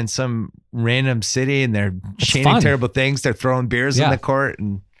playing in some random city and they're chanting terrible things. They're throwing beers in the court,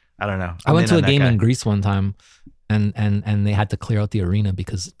 and I don't know. I went to a game in Greece one time, and they had to clear out the arena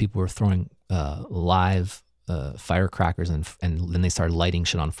because people were throwing live firecrackers and then they started lighting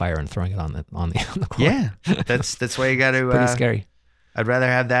shit on fire and throwing it on the court. Yeah, that's why you got to. Pretty scary. I'd rather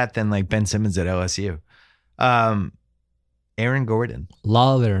have that than like Ben Simmons at LSU. Aaron Gordon.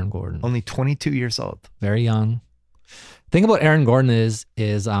 Love Aaron Gordon. Only 22 years old. Very young. Thing about Aaron Gordon is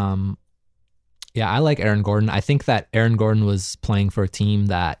I like Aaron Gordon. I think that Aaron Gordon was playing for a team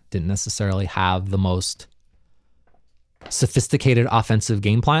that didn't necessarily have the most sophisticated offensive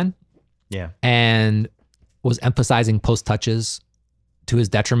game plan. Yeah. And was emphasizing post touches to his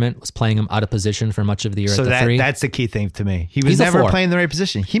detriment, was playing him out of position for much of the year at the 3. That's the key thing to me. He was never playing the right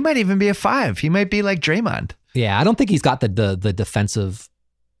position. He might even be a 5. He might be like Draymond. Yeah, I don't think he's got the defensive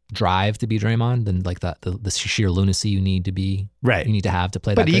drive to be Draymond and like the sheer lunacy you need to be right. You need to have to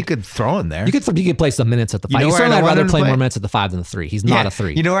play but that. But he could throw in there. You could play some minutes at the 5. I'd rather play more minutes at the 5 than the 3. He's not a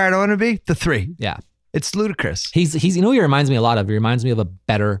 3. You know where I don't want to be? The 3. Yeah. It's ludicrous. He's he reminds me a lot of. He reminds me of a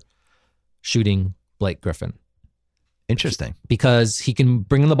better shooting Blake Griffin. Interesting. Because he can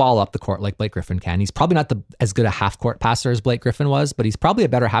bring the ball up the court like Blake Griffin can. He's probably not as good a half-court passer as Blake Griffin was, but he's probably a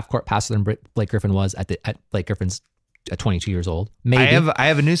better half-court passer than Blake Griffin was at Blake Griffin's at 22 years old. Maybe. I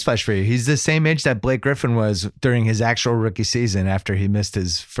have a newsflash for you. He's the same age that Blake Griffin was during his actual rookie season after he missed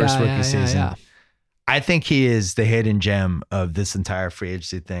his first rookie season. Yeah. I think he is the hidden gem of this entire free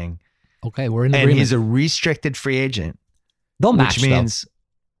agency thing. Okay, we're in agreement. And he's a restricted free agent. They'll match, which means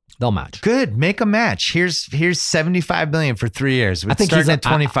they'll match. Good, make a match. Here's $75 million for 3 years. I think starting at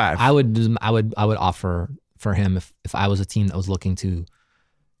 25. I would offer for him if I was a team that was looking to.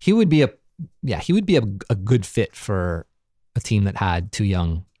 He would be a good fit for a team that had 2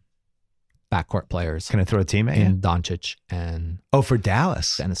 young backcourt players. Can I throw a team at you? And Doncic and for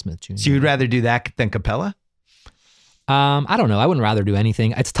Dallas, Dennis Smith Jr. So you'd rather do that than Capella? I don't know. I wouldn't rather do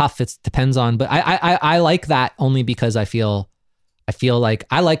anything. It's tough. It depends on, but I like that only because I feel like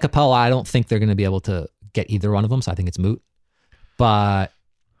I like Capella. I don't think they're going to be able to get either one of them. So I think it's moot, but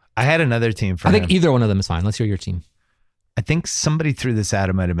I had another team for I think him. Either one of them is fine. Let's hear your team. I think somebody threw this out.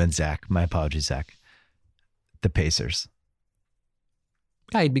 It might've been Zach. My apologies, Zach. the Pacers.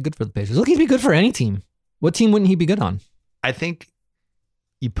 Yeah, he'd be good for the Pacers. Look, he'd be good for any team. What team wouldn't he be good on? I think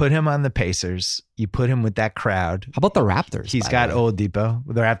you put him on the Pacers. You put him with that crowd. How about the Raptors? He's got Oladipo.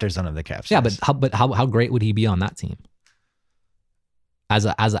 The Raptors don't have the cap space. Yeah, but how great would he be on that team? As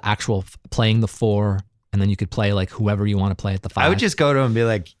a actual playing the 4, and then you could play like whoever you want to play at the 5. I would just go to him and be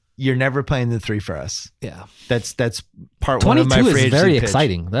like, "You're never playing the 3 for us." Yeah, that's part 1 of my 22 free is very pitch.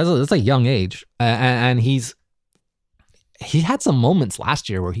 exciting. That's a young age, and he had some moments last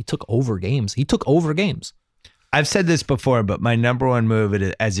year where he took over games. I've said this before, but my number 1 move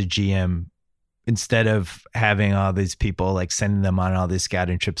as a GM, instead of having all these people like sending them on all these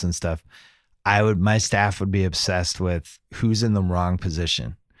scouting trips and stuff, my staff would be obsessed with who's in the wrong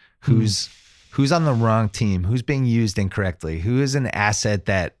position, who's on the wrong team, who's being used incorrectly, who is an asset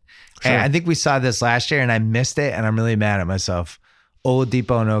that. Sure. I think we saw this last year, and I missed it, and I'm really mad at myself.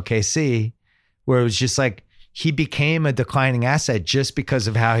 Oladipo and OKC, where it was just like he became a declining asset just because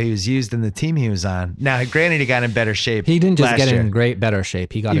of how he was used in the team he was on. Now, granted, he got in better shape. He didn't just get in better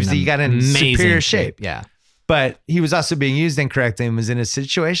shape. He got in superior shape. Yeah. But he was also being used incorrectly and was in a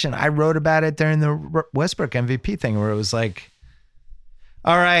situation. I wrote about it during the Westbrook MVP thing where it was like,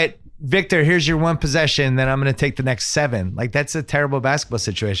 all right, Victor, here's your 1 possession, then I'm going to take the next 7. Like, that's a terrible basketball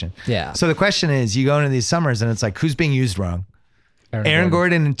situation. Yeah. So the question is, you go into these summers and it's like, who's being used wrong? Aaron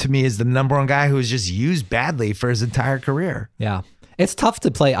Gordon to me is the number 1 guy who was just used badly for his entire career. Yeah. It's tough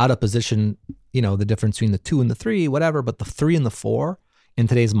to play out of position, the difference between the 2 and the 3, whatever, but the 3 and the 4 in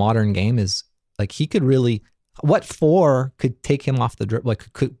today's modern game is like he could really, what 4 could take him off the dribble, like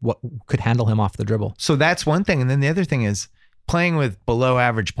what could handle him off the dribble. So that's one thing. And then the other thing is playing with below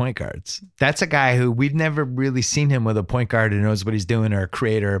average point guards. That's a guy who we've never really seen him with a point guard who knows what he's doing, or a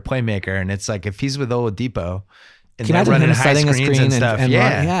creator or a playmaker. And it's like, if he's with Oladipo, and can they're running high setting screens a screen and stuff.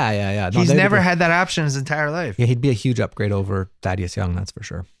 Yeah. No, he's never had that option his entire life. Yeah, he'd be a huge upgrade over Thaddeus Young, that's for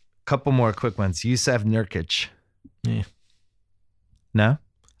sure. Couple more quick ones. Yusuf Nurkic. Yeah. No?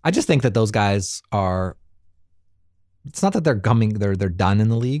 I just think that those guys are, it's not that they're done in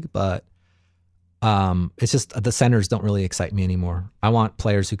the league, but it's just the centers don't really excite me anymore. I want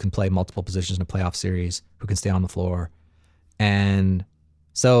players who can play multiple positions in a playoff series, who can stay on the floor. And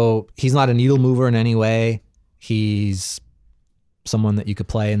so he's not a needle mover in any way. He's someone that you could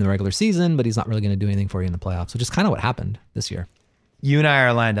play in the regular season, but he's not really going to do anything for you in the playoffs, which is kind of what happened this year. You and I are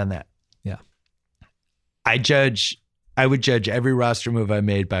aligned on that. Yeah. I would judge every roster move I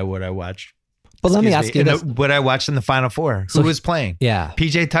made by what I watched. But let me ask you this. What I watched in the Final Four. Who was playing? Yeah.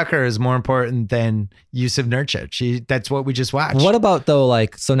 PJ Tucker is more important than Yusuf Nurkic. That's what we just watched. What about though,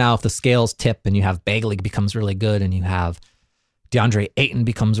 like, so now if the scales tip and you have Bagley becomes really good and you have DeAndre Ayton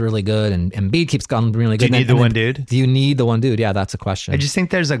becomes really good and Embiid keeps going really good. Do you need the one dude? Do you need the one dude? Yeah, that's a question. I just think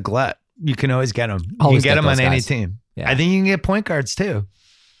there's a glut. You can always get them. You can get them on any team. Yeah. I think you can get point guards too.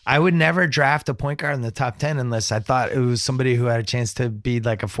 I would never draft a point guard in the top 10 unless I thought it was somebody who had a chance to be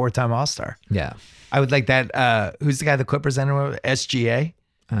like a 4-time All-Star. Yeah. I would like that. Who's the guy the Clippers ended with? SGA?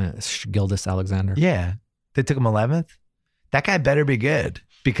 Gilgeous Alexander. Yeah. They took him 11th. That guy better be good.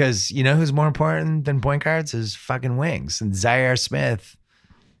 Because you know who's more important than point guards is fucking wings. And Zaire Smith.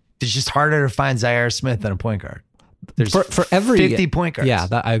 It's just harder to find Zaire Smith than a point guard. There's for every 50 point guards. Yeah,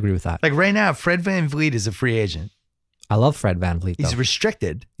 I agree with that. Like right now, Fred VanVleet is a free agent. I love Fred VanVleet. He's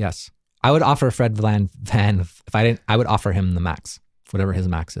restricted. Yes. I would offer Fred Van if I didn't, I would offer him the max, whatever his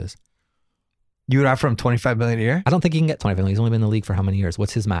max is. You would offer him $25 million a year? I don't think he can get $25 million. He's only been in the league for how many years?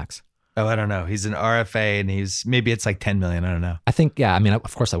 What's his max? Oh, I don't know. He's an RFA and maybe it's like 10 million. I don't know. I think, yeah. I mean,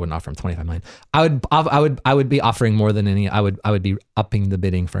 of course I wouldn't offer him 25 million. I would be offering more than any, I would be upping the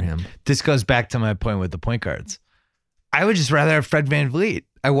bidding for him. This goes back to my point with the point guards. I would just rather have Fred VanVleet.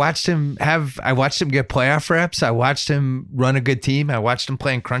 I watched him get playoff reps. I watched him run a good team. I watched him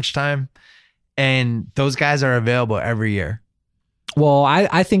play in crunch time, and those guys are available every year. Well,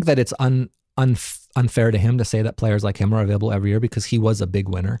 I think that it's unfair to him to say that players like him are available every year because he was a big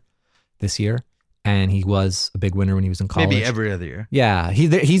winner this year, and he was a big winner when he was in college. Maybe every other year. Yeah,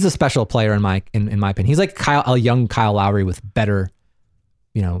 he's a special player in my opinion. He's like a young Kyle Lowry with better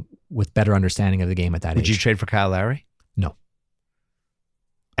understanding of the game at that age. Would you trade for Kyle Lowry? No.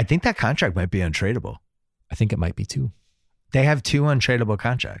 I think that contract might be untradeable. I think it might be too. They have 2 untradeable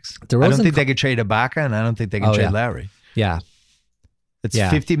contracts. I don't think they could trade Ibaka, and I don't think they can trade Lowry. Yeah. It's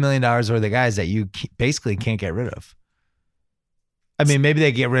 $50 million worth of guys that you basically can't get rid of. I mean, maybe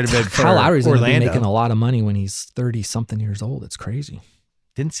they get rid of it for Kyle Lowry's Orlando. Going to be making a lot of money when he's 30-something years old. It's crazy.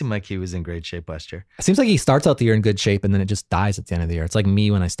 Didn't seem like he was in great shape last year. It seems like he starts out the year in good shape, and then it just dies at the end of the year. It's like me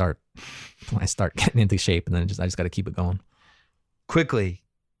when I start getting into shape, and then I just got to keep it going. Quickly,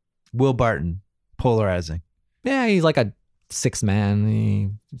 Will Barton, polarizing. Yeah, he's like a sixth man. He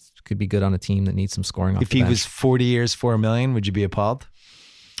could be good on a team that needs some scoring off If the he bench. was 40 years, $4 million, would you be appalled?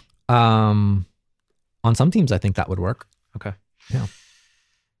 On some teams, I think that would work. Okay. Yeah.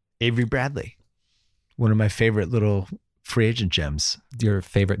 Avery Bradley, one of my favorite little free agent gems. Your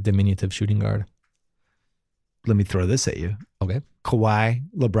favorite diminutive shooting guard? Let me throw this at you. Okay. Kawhi,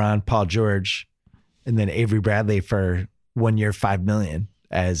 LeBron, Paul George, and then Avery Bradley for 1 year, $5 million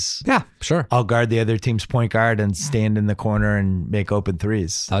as Yeah, sure. I'll guard the other team's point guard and stand in the corner and make open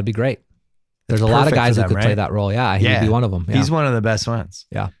threes. That would be great. There's a lot of perfect guys for who could them, play right? that role. Yeah, he would be one of them. Yeah. He's one of the best ones.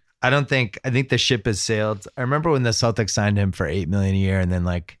 Yeah. I think the ship has sailed. I remember when the Celtics signed him for $8 million a year, and then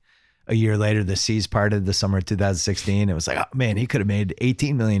like a year later, the C's parted the summer of 2016. It was like, oh man, he could have made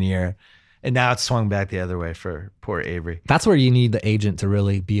 $18 million a year. And now it's swung back the other way for poor Avery. That's where you need the agent to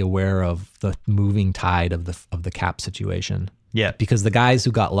really be aware of the moving tide of the cap situation. Yeah. Because the guys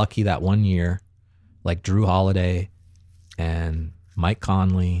who got lucky that 1 year, like Drew Holiday and Mike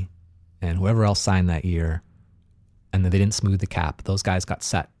Conley and whoever else signed that year, and then they didn't smooth the cap, those guys got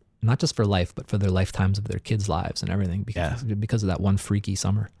set, not just for life, but for their lifetimes of their kids' lives and everything because of that one freaky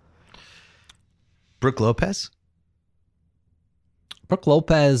summer. Brooke Lopez? Brooke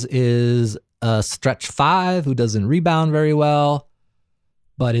Lopez is a stretch five who doesn't rebound very well,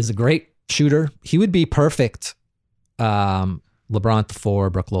 but is a great shooter. He would be perfect. LeBron at the 4,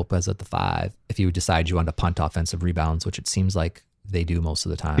 Brooke Lopez at the 5. If you would decide you want to punt offensive rebounds, which it seems like they do most of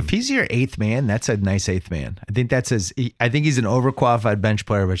the time. If he's your eighth man, that's a nice eighth man. I think I think he's an overqualified bench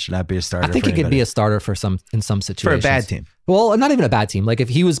player, but should not be a starter. I think he could be a starter in some situations. For a bad team. Well, not even a bad team. Like if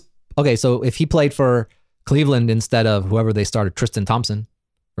he was, okay, so if he played for Cleveland instead of whoever they started, Tristan Thompson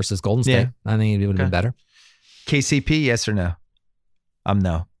versus Golden State, I think it would have been better. KCP, yes or no?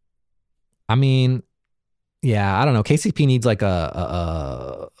 No. I mean, yeah, I don't know. KCP needs like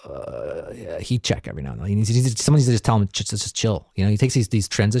a heat check every now and then. Someone needs to just tell him just chill. You know, he takes these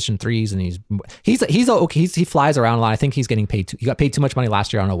transition threes and he's okay. He flies around a lot. I think he's getting paid. He got paid too much money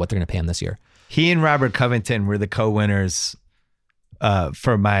last year. I don't know what they're going to pay him this year. He and Robert Covington were the co-winners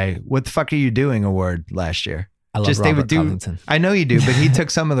for my "What the fuck are you doing?" award last year. I love Robert Covington. I know you do, but he took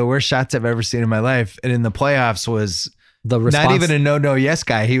some of the worst shots I've ever seen in my life, and in the playoffs was. Not even a no yes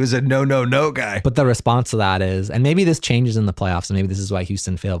guy. He was a no guy. But the response to that is, and maybe this changes in the playoffs, and maybe this is why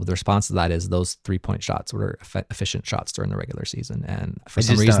Houston failed, but the response to that is those 3-point shots were efficient shots during the regular season. And for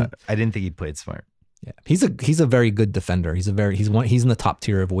some reason, I didn't think he played smart. Yeah, he's a very good defender. He's in the top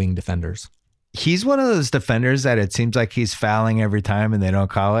tier of wing defenders. He's one of those defenders that it seems like he's fouling every time and they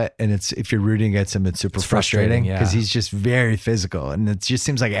don't call it. And if you're rooting against him, it's super frustrating because he's just very physical. And it just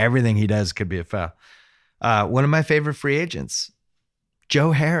seems like everything he does could be a foul. One of my favorite free agents,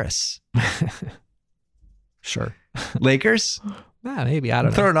 Joe Harris. Sure. Lakers? Yeah, maybe. I don't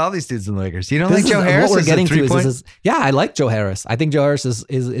know. Throwing all these dudes in the Lakers. You don't like Joe Harris? What we're getting to is yeah, I like Joe Harris. I think Joe Harris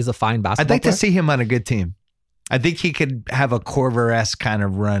is a fine basketball I'd like player. to see him on a good team. I think he could have a Korver-esque kind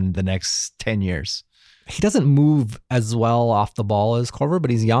of run the next 10 years. He doesn't move as well off the ball as Korver,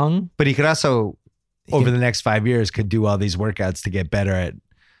 but he's young. But he could also, over the next 5 years, could do all these workouts to get better at.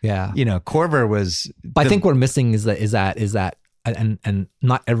 Yeah, you know, Korver was. But I think what we're missing is that, and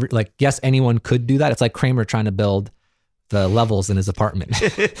not every, like, yes, anyone could do that. It's like Kramer trying to build the levels in his apartment.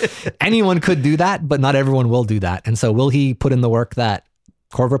 Anyone could do that, but not everyone will do that. And so, will he put in the work that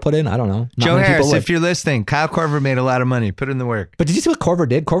Korver put in? I don't know. Joe Harris, if you're listening, Kyle Korver made a lot of money. Put in the work. But did you see what Korver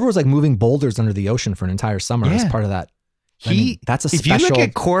did? Korver was like moving boulders under the ocean for an entire summer as part of that. That's a special. If you look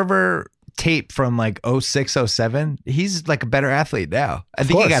at Korver tape from like 06, 07, he's like a better athlete now. I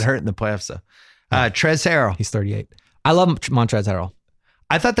think he got hurt in the playoffs though. Trez Harrell. He's 38. I love Montrezl Harrell.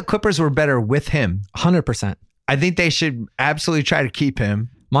 I thought the Clippers were better with him. 100%. I think they should absolutely try to keep him.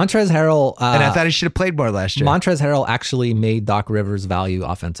 Montrezl Harrell. And I thought he should have played more last year. Montrezl Harrell actually made Doc Rivers value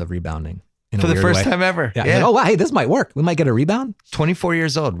offensive rebounding. For the first time ever. Yeah. Like, oh, wow, hey, this might work. We might get a rebound. 24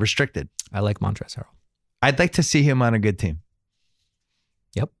 years old, restricted. I like Montrezl Harrell. I'd like to see him on a good team.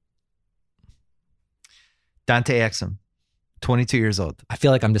 Yep. Dante Exum, 22 years old. I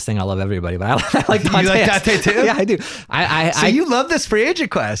feel like I'm just saying I love everybody, but I like Dante. You like Dante too? Yeah, I do. So you love this free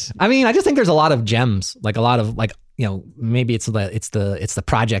agent class. I mean, I just think there's a lot of gems, like a lot of like, you know, maybe it's the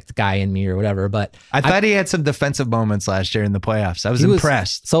project guy in me or whatever. But I thought he had some defensive moments last year in the playoffs. I was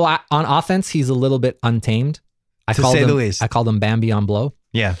impressed. So on offense, he's a little bit untamed. To say the least. I called him Bambi on blow.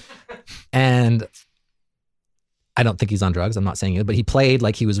 Yeah. And I don't think he's on drugs. I'm not saying it, but he played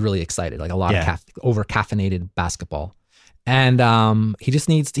like he was really excited, like a lot of over caffeinated basketball. And he just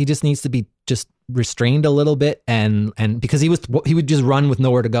needs to be just restrained a little bit, and because he would just run with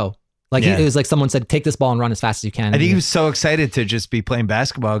nowhere to go. Like it was like someone said, take this ball and run as fast as you can. I think he was so excited to just be playing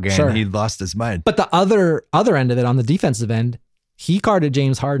basketball again. Sure. He lost his mind. But the other end of it, on the defensive end, he guarded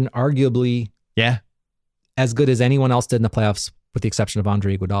James Harden arguably as good as anyone else did in the playoffs, with the exception of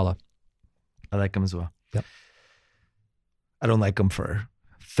Andre Iguodala. I like him as well. Yep. I don't like him for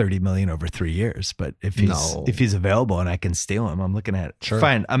 $30 million over 3 years, but if he's available and I can steal him, I'm looking at it. Sure.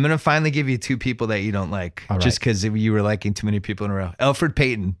 Fine. I'm going to finally give you two people that you don't like, just because you were liking too many people in a row. Elfrid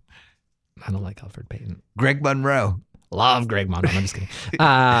Payton. I don't like Elfrid Payton. Greg Monroe. Love Greg Monroe. I'm just kidding. What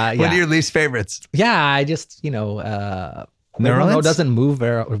are your least favorites? Yeah, I just Monroe doesn't move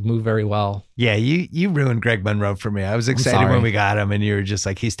very well. Yeah, you ruined Greg Monroe for me. I was excited when we got him, and you were just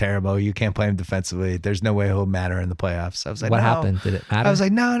like, he's terrible. You can't play him defensively. There's no way he'll matter in the playoffs. I was like, what happened? Did it matter? I was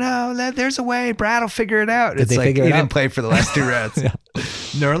like, no, there's a way. Brad will figure it out. Did they figure it out? He didn't play for the last 2 rounds.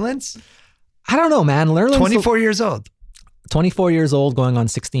 Nerlens? I don't know, man. Nerlens, 24 years old. 24 years old, going on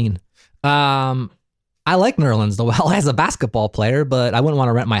 16. I like Nerlens well as a basketball player, but I wouldn't want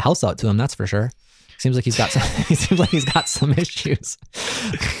to rent my house out to him. That's for sure. Seems like he's got some issues.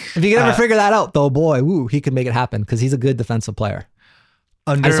 If you can ever figure that out, though, boy, he could make it happen because he's a good defensive player.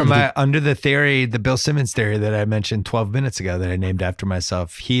 Under the theory, the Bill Simmons theory that I mentioned 12 minutes ago that I named after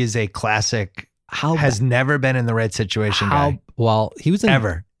myself, he is a classic. Never been in the right situation. Guy. Well, he was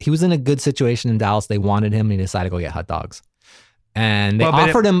in a good situation in Dallas. They wanted him, and he decided to go get hot dogs. And they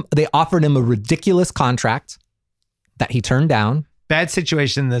offered him a ridiculous contract that he turned down. Bad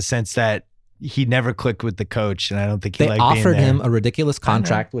situation in the sense that he never clicked with the coach, and I don't think he liked being there. They offered him a ridiculous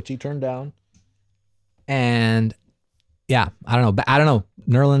contract, which he turned down. And I don't know.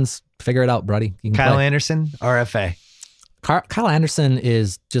 Nerlens, figure it out, buddy. Kyle Anderson, RFA. Kyle Anderson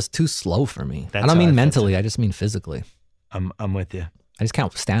is just too slow for me. I don't mean mentally. I just mean physically. I'm with you. I just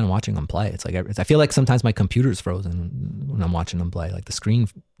can't stand watching him play. It's like I feel like sometimes my computer's frozen when I'm watching him play. Like the screen.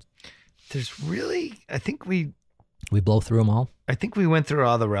 I think we blow through them all. I think we went through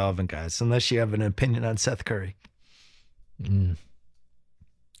all the relevant guys, unless you have an opinion on Seth Curry.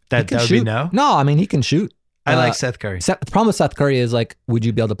 That would be no? No, I mean, he can shoot. I like Seth Curry. The problem with Seth Curry is like, would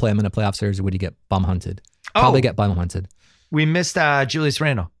you be able to play him in a playoff series, or would he get bum hunted? Probably get bum hunted. We missed Julius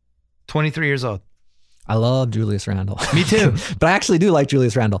Randle, 23 years old. I love Julius Randle. Me too. But I actually do like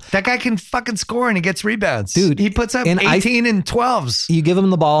Julius Randle. That guy can fucking score and he gets rebounds. Dude, he puts up 18 and 12s. You give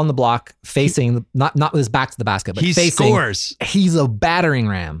him the ball on the block, facing, not with his back to the basket, but facing. He scores. He's a battering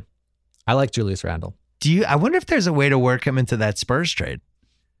ram. I like Julius Randle. I wonder if there's a way to work him into that Spurs trade.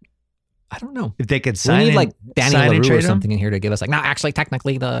 I don't know. If they could sign we need like Danny LaRue or something him? in here to give us like, no, actually,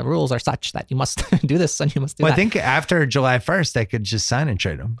 technically the rules are such that you must do this and you must do that. I think after July 1st, they could just sign and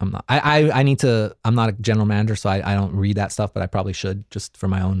trade him. I'm not. I'm not a general manager, so I don't read that stuff, but I probably should just for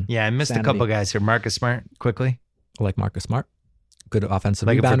my own. Yeah, I missed sanity. A couple guys here. Marcus Smart, quickly. I like Marcus Smart. Good offensive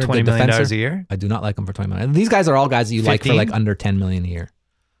like rebounder. Him for $20 million a year? I do not like him for $20 million. These guys are all guys that you 15? Like for like under $10 million a year.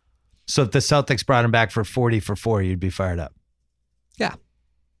 So if the Celtics brought him back for 40 for 4, you'd be fired up. Yeah.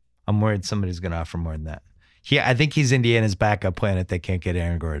 I'm worried somebody's going to offer more than that. I think he's Indiana's backup plan if they can't get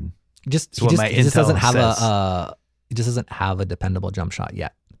Aaron Gordon. He just doesn't have a dependable jump shot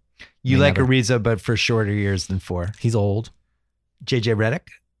yet. You like Ariza, but for shorter years than 4. He's old. JJ Redick,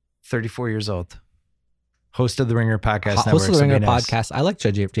 34 years old. Host of the Ringer podcast. Host of the Ringer podcast. I like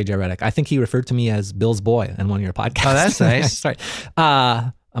JJ Redick. I think he referred to me as Bill's boy in one of your podcasts. Oh, that's nice. Sorry.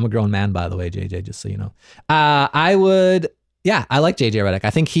 I'm a grown man, by the way, JJ, just so you know. I like JJ Redick.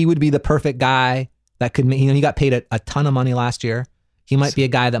 I think he would be the perfect guy that could, he got paid a ton of money last year. He might be a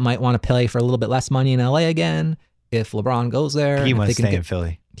guy that might want to play for a little bit less money in LA again if LeBron goes there. He wants to stay in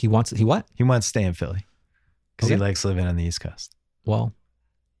Philly. He wants to stay in Philly because he likes living on the East Coast. Well,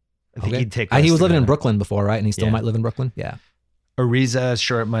 I think he'd take. He was living in Brooklyn before, right? And he still might live in Brooklyn. Yeah. Ariza,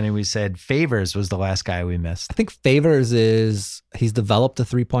 short money. We said Favors was the last guy we missed. I think Favors he's developed a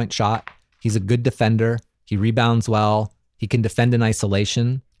 3-point shot. He's a good defender. He rebounds well. He can defend in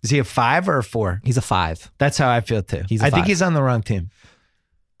isolation. Is he a 5 or a 4? He's a 5. That's how I feel too. I think he's on the wrong team.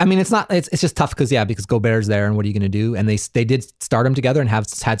 I mean, it's just tough because Gobert's there, and what are you going to do? And they did start him together and have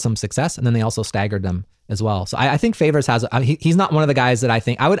had some success, and then they also staggered them as well. So I think Favors he's not one of the guys that I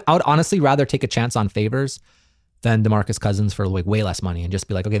think I would honestly rather take a chance on Favors than DeMarcus Cousins for like way less money and just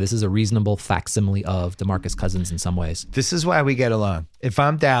be like, okay, this is a reasonable facsimile of DeMarcus Cousins in some ways. This is why we get along. If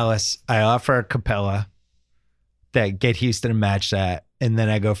I'm Dallas, I offer Capella that get Houston to match that, and then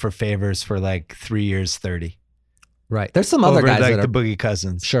I go for Favors for like 3 years, 30. Right. There's some other guys like that are the Boogie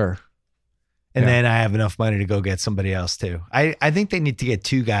Cousins. Sure. And then I have enough money to go get somebody else too. I think they need to get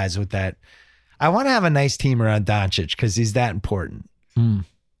 2 guys with that. I want to have a nice team around Doncic because he's that important.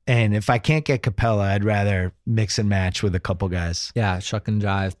 And if I can't get Capella, I'd rather mix and match with a couple guys. Yeah, shuck and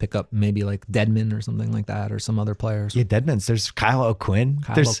jive, pick up maybe like Dedmon or something like that, or some other players. Yeah, Deadman's. There's Kyle O'Quinn.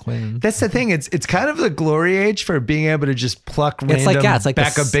 O'Quinn. That's the thing. It's kind of the glory age for being able to just pluck random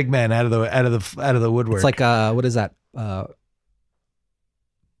backup big men out of the woodwork. It's like what is that? I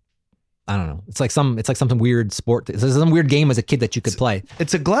don't know. It's like something weird sport. It's some weird game as a kid that you could play.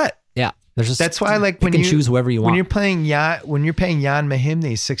 It's a glut. Yeah. That's why, like, when you choose whoever you want. When you're paying Jan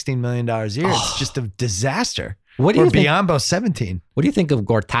Mahimny $16 million a year, it's just a disaster. What do you think? Biombo 17. What do you think of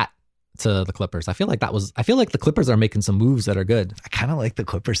Gortat to the Clippers? I feel like the Clippers are making some moves that are good. I kind of like the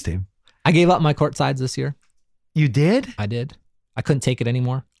Clippers team. I gave up my court sides this year. You did? I did. I couldn't take it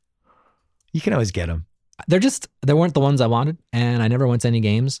anymore. You can always get them. They weren't the ones I wanted, and I never went to any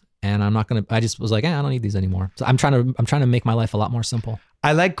games. And I just was like, I don't need these anymore. So I'm trying to make my life a lot more simple.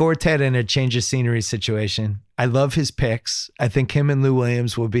 I like Gortat in a change of scenery situation. I love his picks. I think him and Lou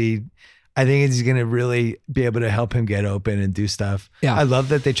Williams I think he's going to really be able to help him get open and do stuff. Yeah. I love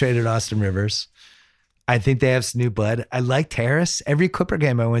that they traded Austin Rivers. I think they have some new blood. I liked Harris. Every Clipper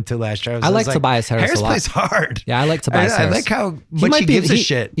game I went to last year, I like Tobias Harris a lot. Harris plays hard. Yeah, I like Tobias Harris. I like how much he gives a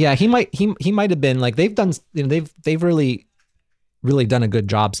shit. Yeah, he might have been like they've really done a good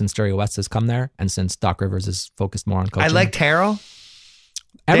job since Jerry West has come there and since Doc Rivers is focused more on coaching. I liked Harrell.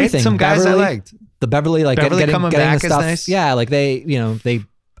 Everything. Some guys Beverly, I liked. The Beverly, like Beverly getting coming the back stuff. is nice. Yeah, like they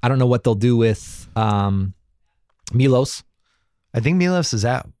I don't know what they'll do with Milos. I think Milos is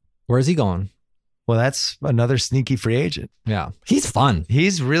out. Where is he going? Well, that's another sneaky free agent. Yeah, he's fun.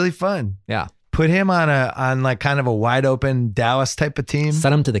 He's really fun. Yeah, put him on like kind of a wide open Dallas type of team.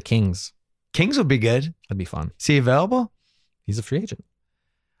 Send him to the Kings. Kings would be good. That'd be fun. Is he available? He's a free agent.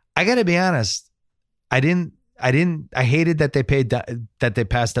 I got to be honest. I hated that they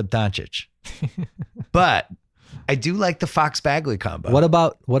passed up Doncic, but I do like the Fox Bagley combo. What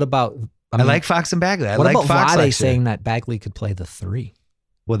about? I like Fox and Bagley. What about Vlade saying that Bagley could play the 3?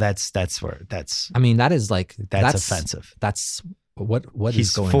 Well, that's. I mean, that's offensive. That's what he's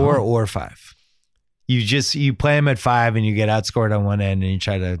is going 4 on. or 5. You play him at 5 and you get outscored on one end and you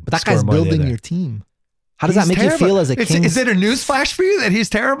try to. But that guy's building your team. How does that make you feel as a Kings? Is it a newsflash for you that he's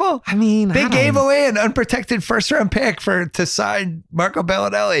terrible? I mean, they gave away an unprotected first-round pick to sign Marco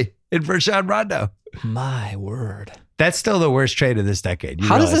Bellinelli and Rajon Rondo. My word. That's still the worst trade of this decade.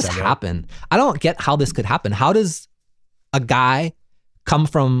 How does this happen? I don't get how this could happen. How does a guy come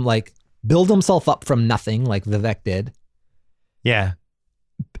from build himself up from nothing like Vivek did? Yeah.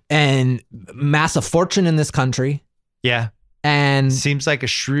 And mass a fortune in this country. Yeah. And seems like a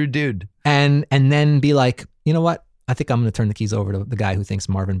shrewd dude. And then be like, you know what? I think I'm going to turn the keys over to the guy who thinks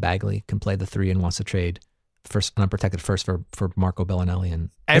Marvin Bagley can play the 3 and wants to trade an unprotected first for Marco Bellinelli.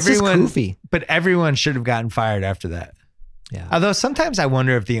 And everyone, it's just goofy. But everyone should have gotten fired after that. Yeah. Although sometimes I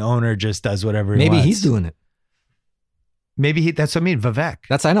wonder if the owner just does whatever he wants. Maybe he's doing it. Maybe that's what I mean. Vivek.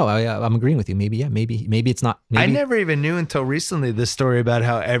 I know. I'm agreeing with you. Maybe it's not. Maybe. I never even knew until recently this story about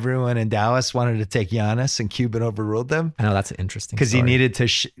how everyone in Dallas wanted to take Giannis and Cuban overruled them. I know, that's interesting. Because he needed to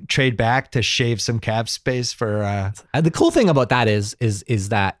trade back to shave some cap space for. The cool thing about that is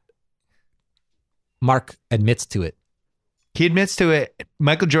that Mark admits to it. He admits to it.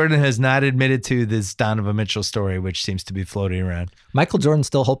 Michael Jordan has not admitted to this Donovan Mitchell story, which seems to be floating around. Michael Jordan's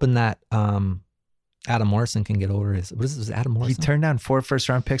still hoping that Adam Morrison can get over his. What is this? Adam Morrison? He turned down 4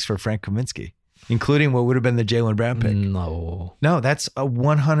 first-round picks for Frank Kaminsky, including what would have been the Jaylen Brown pick. No, that's a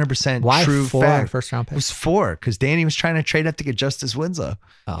 100% Why true 4 fact. First-round picks? It was 4 because Danny was trying to trade up to get Justice Winslow.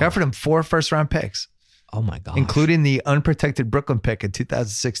 Oh. He offered him 4 first-round picks. Oh my god! Including the unprotected Brooklyn pick in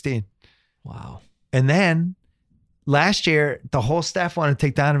 2016. Wow. And then last year, the whole staff wanted to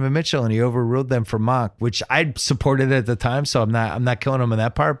take Donovan Mitchell, and he overruled them for Mock, which I supported at the time. So I'm not killing him on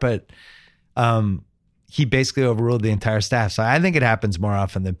that part, but he basically overruled the entire staff. So I think it happens more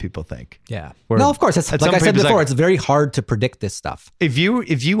often than people think. Yeah. No, of course. It's, like I said before, it's very hard to predict this stuff. If you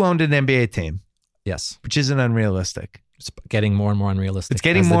owned an NBA team, yes, which isn't unrealistic. It's getting more and more unrealistic. It's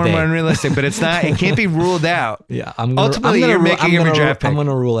getting more and more unrealistic, but it's not. It can't be ruled out. Yeah, Ultimately, you're making every draft pick. I'm going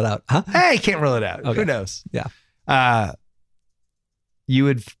to rule it out. Huh? Hey, can't rule it out. Okay. Who knows? Yeah. You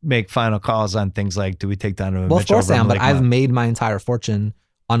would make final calls on things like, do we take Donovan Mitchell? Well, of course I am, but I've made my entire fortune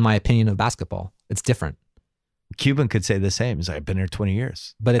on my opinion of basketball. It's different. Cuban could say the same. He's like, I've been here 20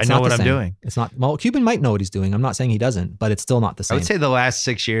 years. But it's I know not what the same. I'm doing. It's not. Well, Cuban might know what he's doing. I'm not saying he doesn't, but it's still not the same. I would say the last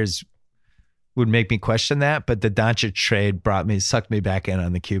 6 years would make me question that, but the Doncic trade sucked me back in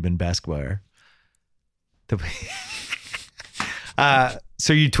on the Cuban basketball era.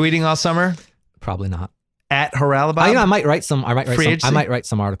 So you tweeting all summer? Probably not. At Haralabos? I might write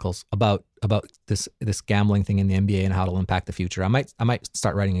some articles about about this gambling thing in the NBA and how it'll impact the future. I might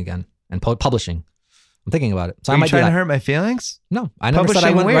start writing again and publishing. I'm thinking about it. So Are I you might trying do to that. hurt my feelings? No, I never said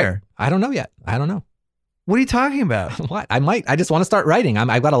I Publishing went where? right. I don't know yet. I don't know. What are you talking about? What? I just want to start writing.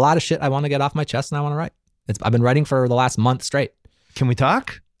 I've got a lot of shit I want to get off my chest and I want to write. I've been writing for the last month straight. Can we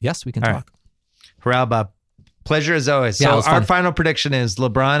talk? Yes, we can All talk. Right. Haralabos, pleasure as always. Yeah, it So was our fun. final prediction is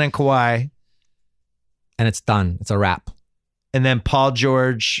LeBron and Kawhi, And it's done. It's a wrap. and then Paul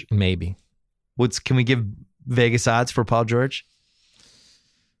George. Maybe. Can we give Vegas odds for Paul George?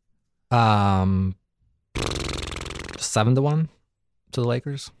 7-1 to the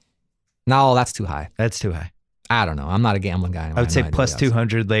Lakers. No, that's too high. That's too high. I don't know. I'm not a gambling guy. I would say have no plus idea.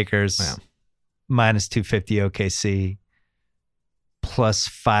 200 Lakers, Yeah. minus 250 OKC, plus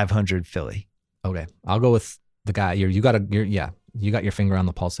 500 Philly. Okay, I'll go with the guy. You got your finger on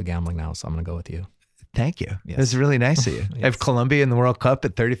the pulse of gambling now, so I'm gonna go with you. Thank you. Yes. That's really nice of you. I have Yes. Colombia in the World Cup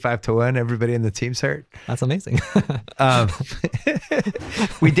at 35-1. Everybody in the team's hurt. That's amazing.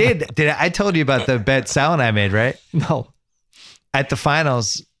 We did. I told you about the bet Sal and I made, right? No. At the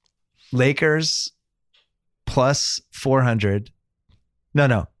finals, Lakers plus 400.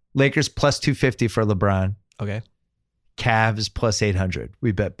 No. Lakers plus 250 for LeBron. Okay. Cavs plus 800.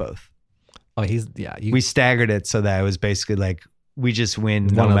 We bet both. Oh, We staggered it so that it was basically like we just win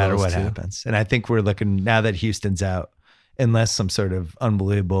no One of matter those what two. happens. And I think we're looking now that Houston's out, unless some sort of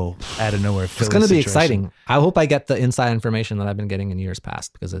unbelievable out of nowhere Philly It's going to be situation. exciting. I hope I get the inside information that I've been getting in years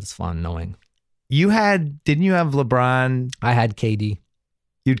past because it's fun knowing. Didn't you have LeBron? I had KD.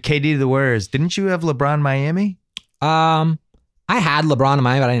 You'd KD to the Warriors. Didn't you have LeBron Miami? I had LeBron in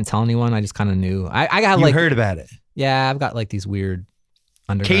Miami, but I didn't tell anyone. I just kind of knew. I got You heard about it. Yeah, I've got like these weird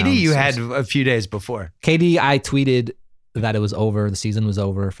underground. KD, you had sources. a few days before. KD, I tweeted that it was over. The season was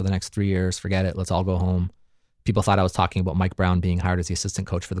over for the next 3 years. Forget it. Let's all go home. People thought I was talking about Mike Brown being hired as the assistant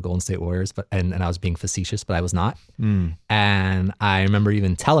coach for the Golden State Warriors, and I was being facetious, but I was not. And I remember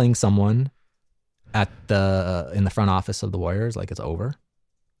even telling someone in the front office of the Warriors, like, it's over.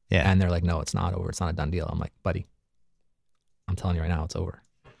 Yeah. And they're like, no, it's not over. It's not a done deal. I'm like, buddy, I'm telling you right now, it's over.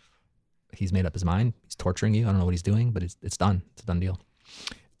 He's made up his mind. He's torturing you. I don't know what he's doing, but it's done. It's a done deal.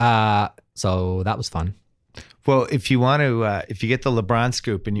 So that was fun. Well, if you want to, if you get the LeBron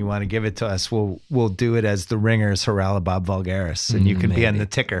scoop and you want to give it to us, we'll do it as the Ringer's Haralabos Voulgaris, and you can be on the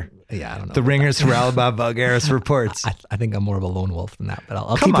ticker. Yeah, I don't know. The Ringer's Haralabos Voulgaris reports. I think I'm more of a lone wolf than that, but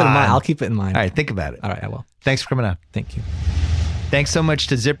I'll Come keep it in on. mind. I'll keep it in mind. All right, think about it. All right, I will. Thanks for coming on. Thank you. Thanks so much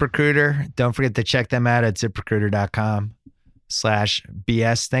to ZipRecruiter. Don't forget to check them out at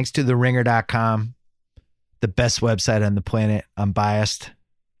ZipRecruiter.com/BS. Thanks to TheRinger.com, the best website on the planet. I'm biased,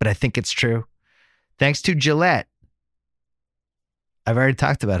 but I think it's true. Thanks to Gillette. I've already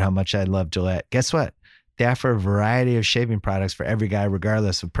talked about how much I love Gillette. Guess what? They offer a variety of shaving products for every guy,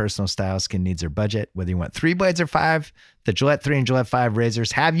 regardless of personal style, skin needs, or budget. Whether you want 3 blades or 5, the Gillette 3 and Gillette 5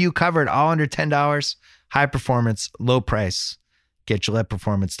 razors have you covered, all under $10. High performance, low price. Get Gillette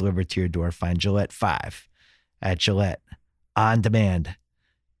Performance delivered to your door. Find Gillette 5 at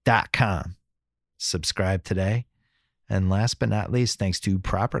GilletteOnDemand.com. Subscribe today. And last but not least, thanks to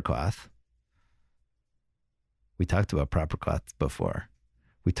Proper Cloth. We talked about Proper Cloth before.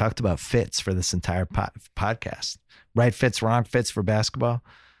 We talked about fits for this entire podcast. Right fits, wrong fits for basketball.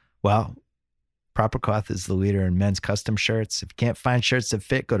 Well, Proper Cloth is the leader in men's custom shirts. If you can't find shirts that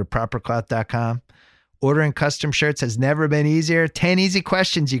fit, go to propercloth.com. Ordering custom shirts has never been easier. 10 easy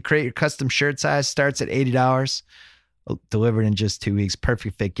questions. You create your custom shirt size. Starts at $80. Delivered in just 2 weeks.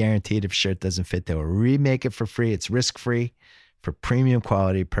 Perfect fit guaranteed. If shirt doesn't fit, they will remake it for free. It's risk-free for premium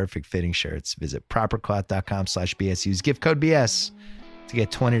quality, perfect fitting shirts. Visit propercloth.com/BS. Use gift code BS to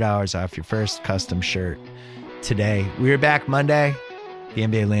get $20 off your first custom shirt today. We're back Monday. The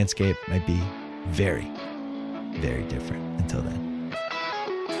NBA landscape might be very, very different. Until then.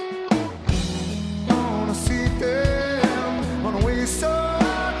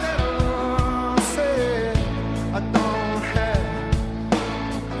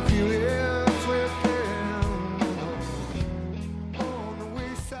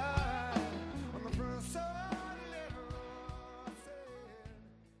 Side, on the front side.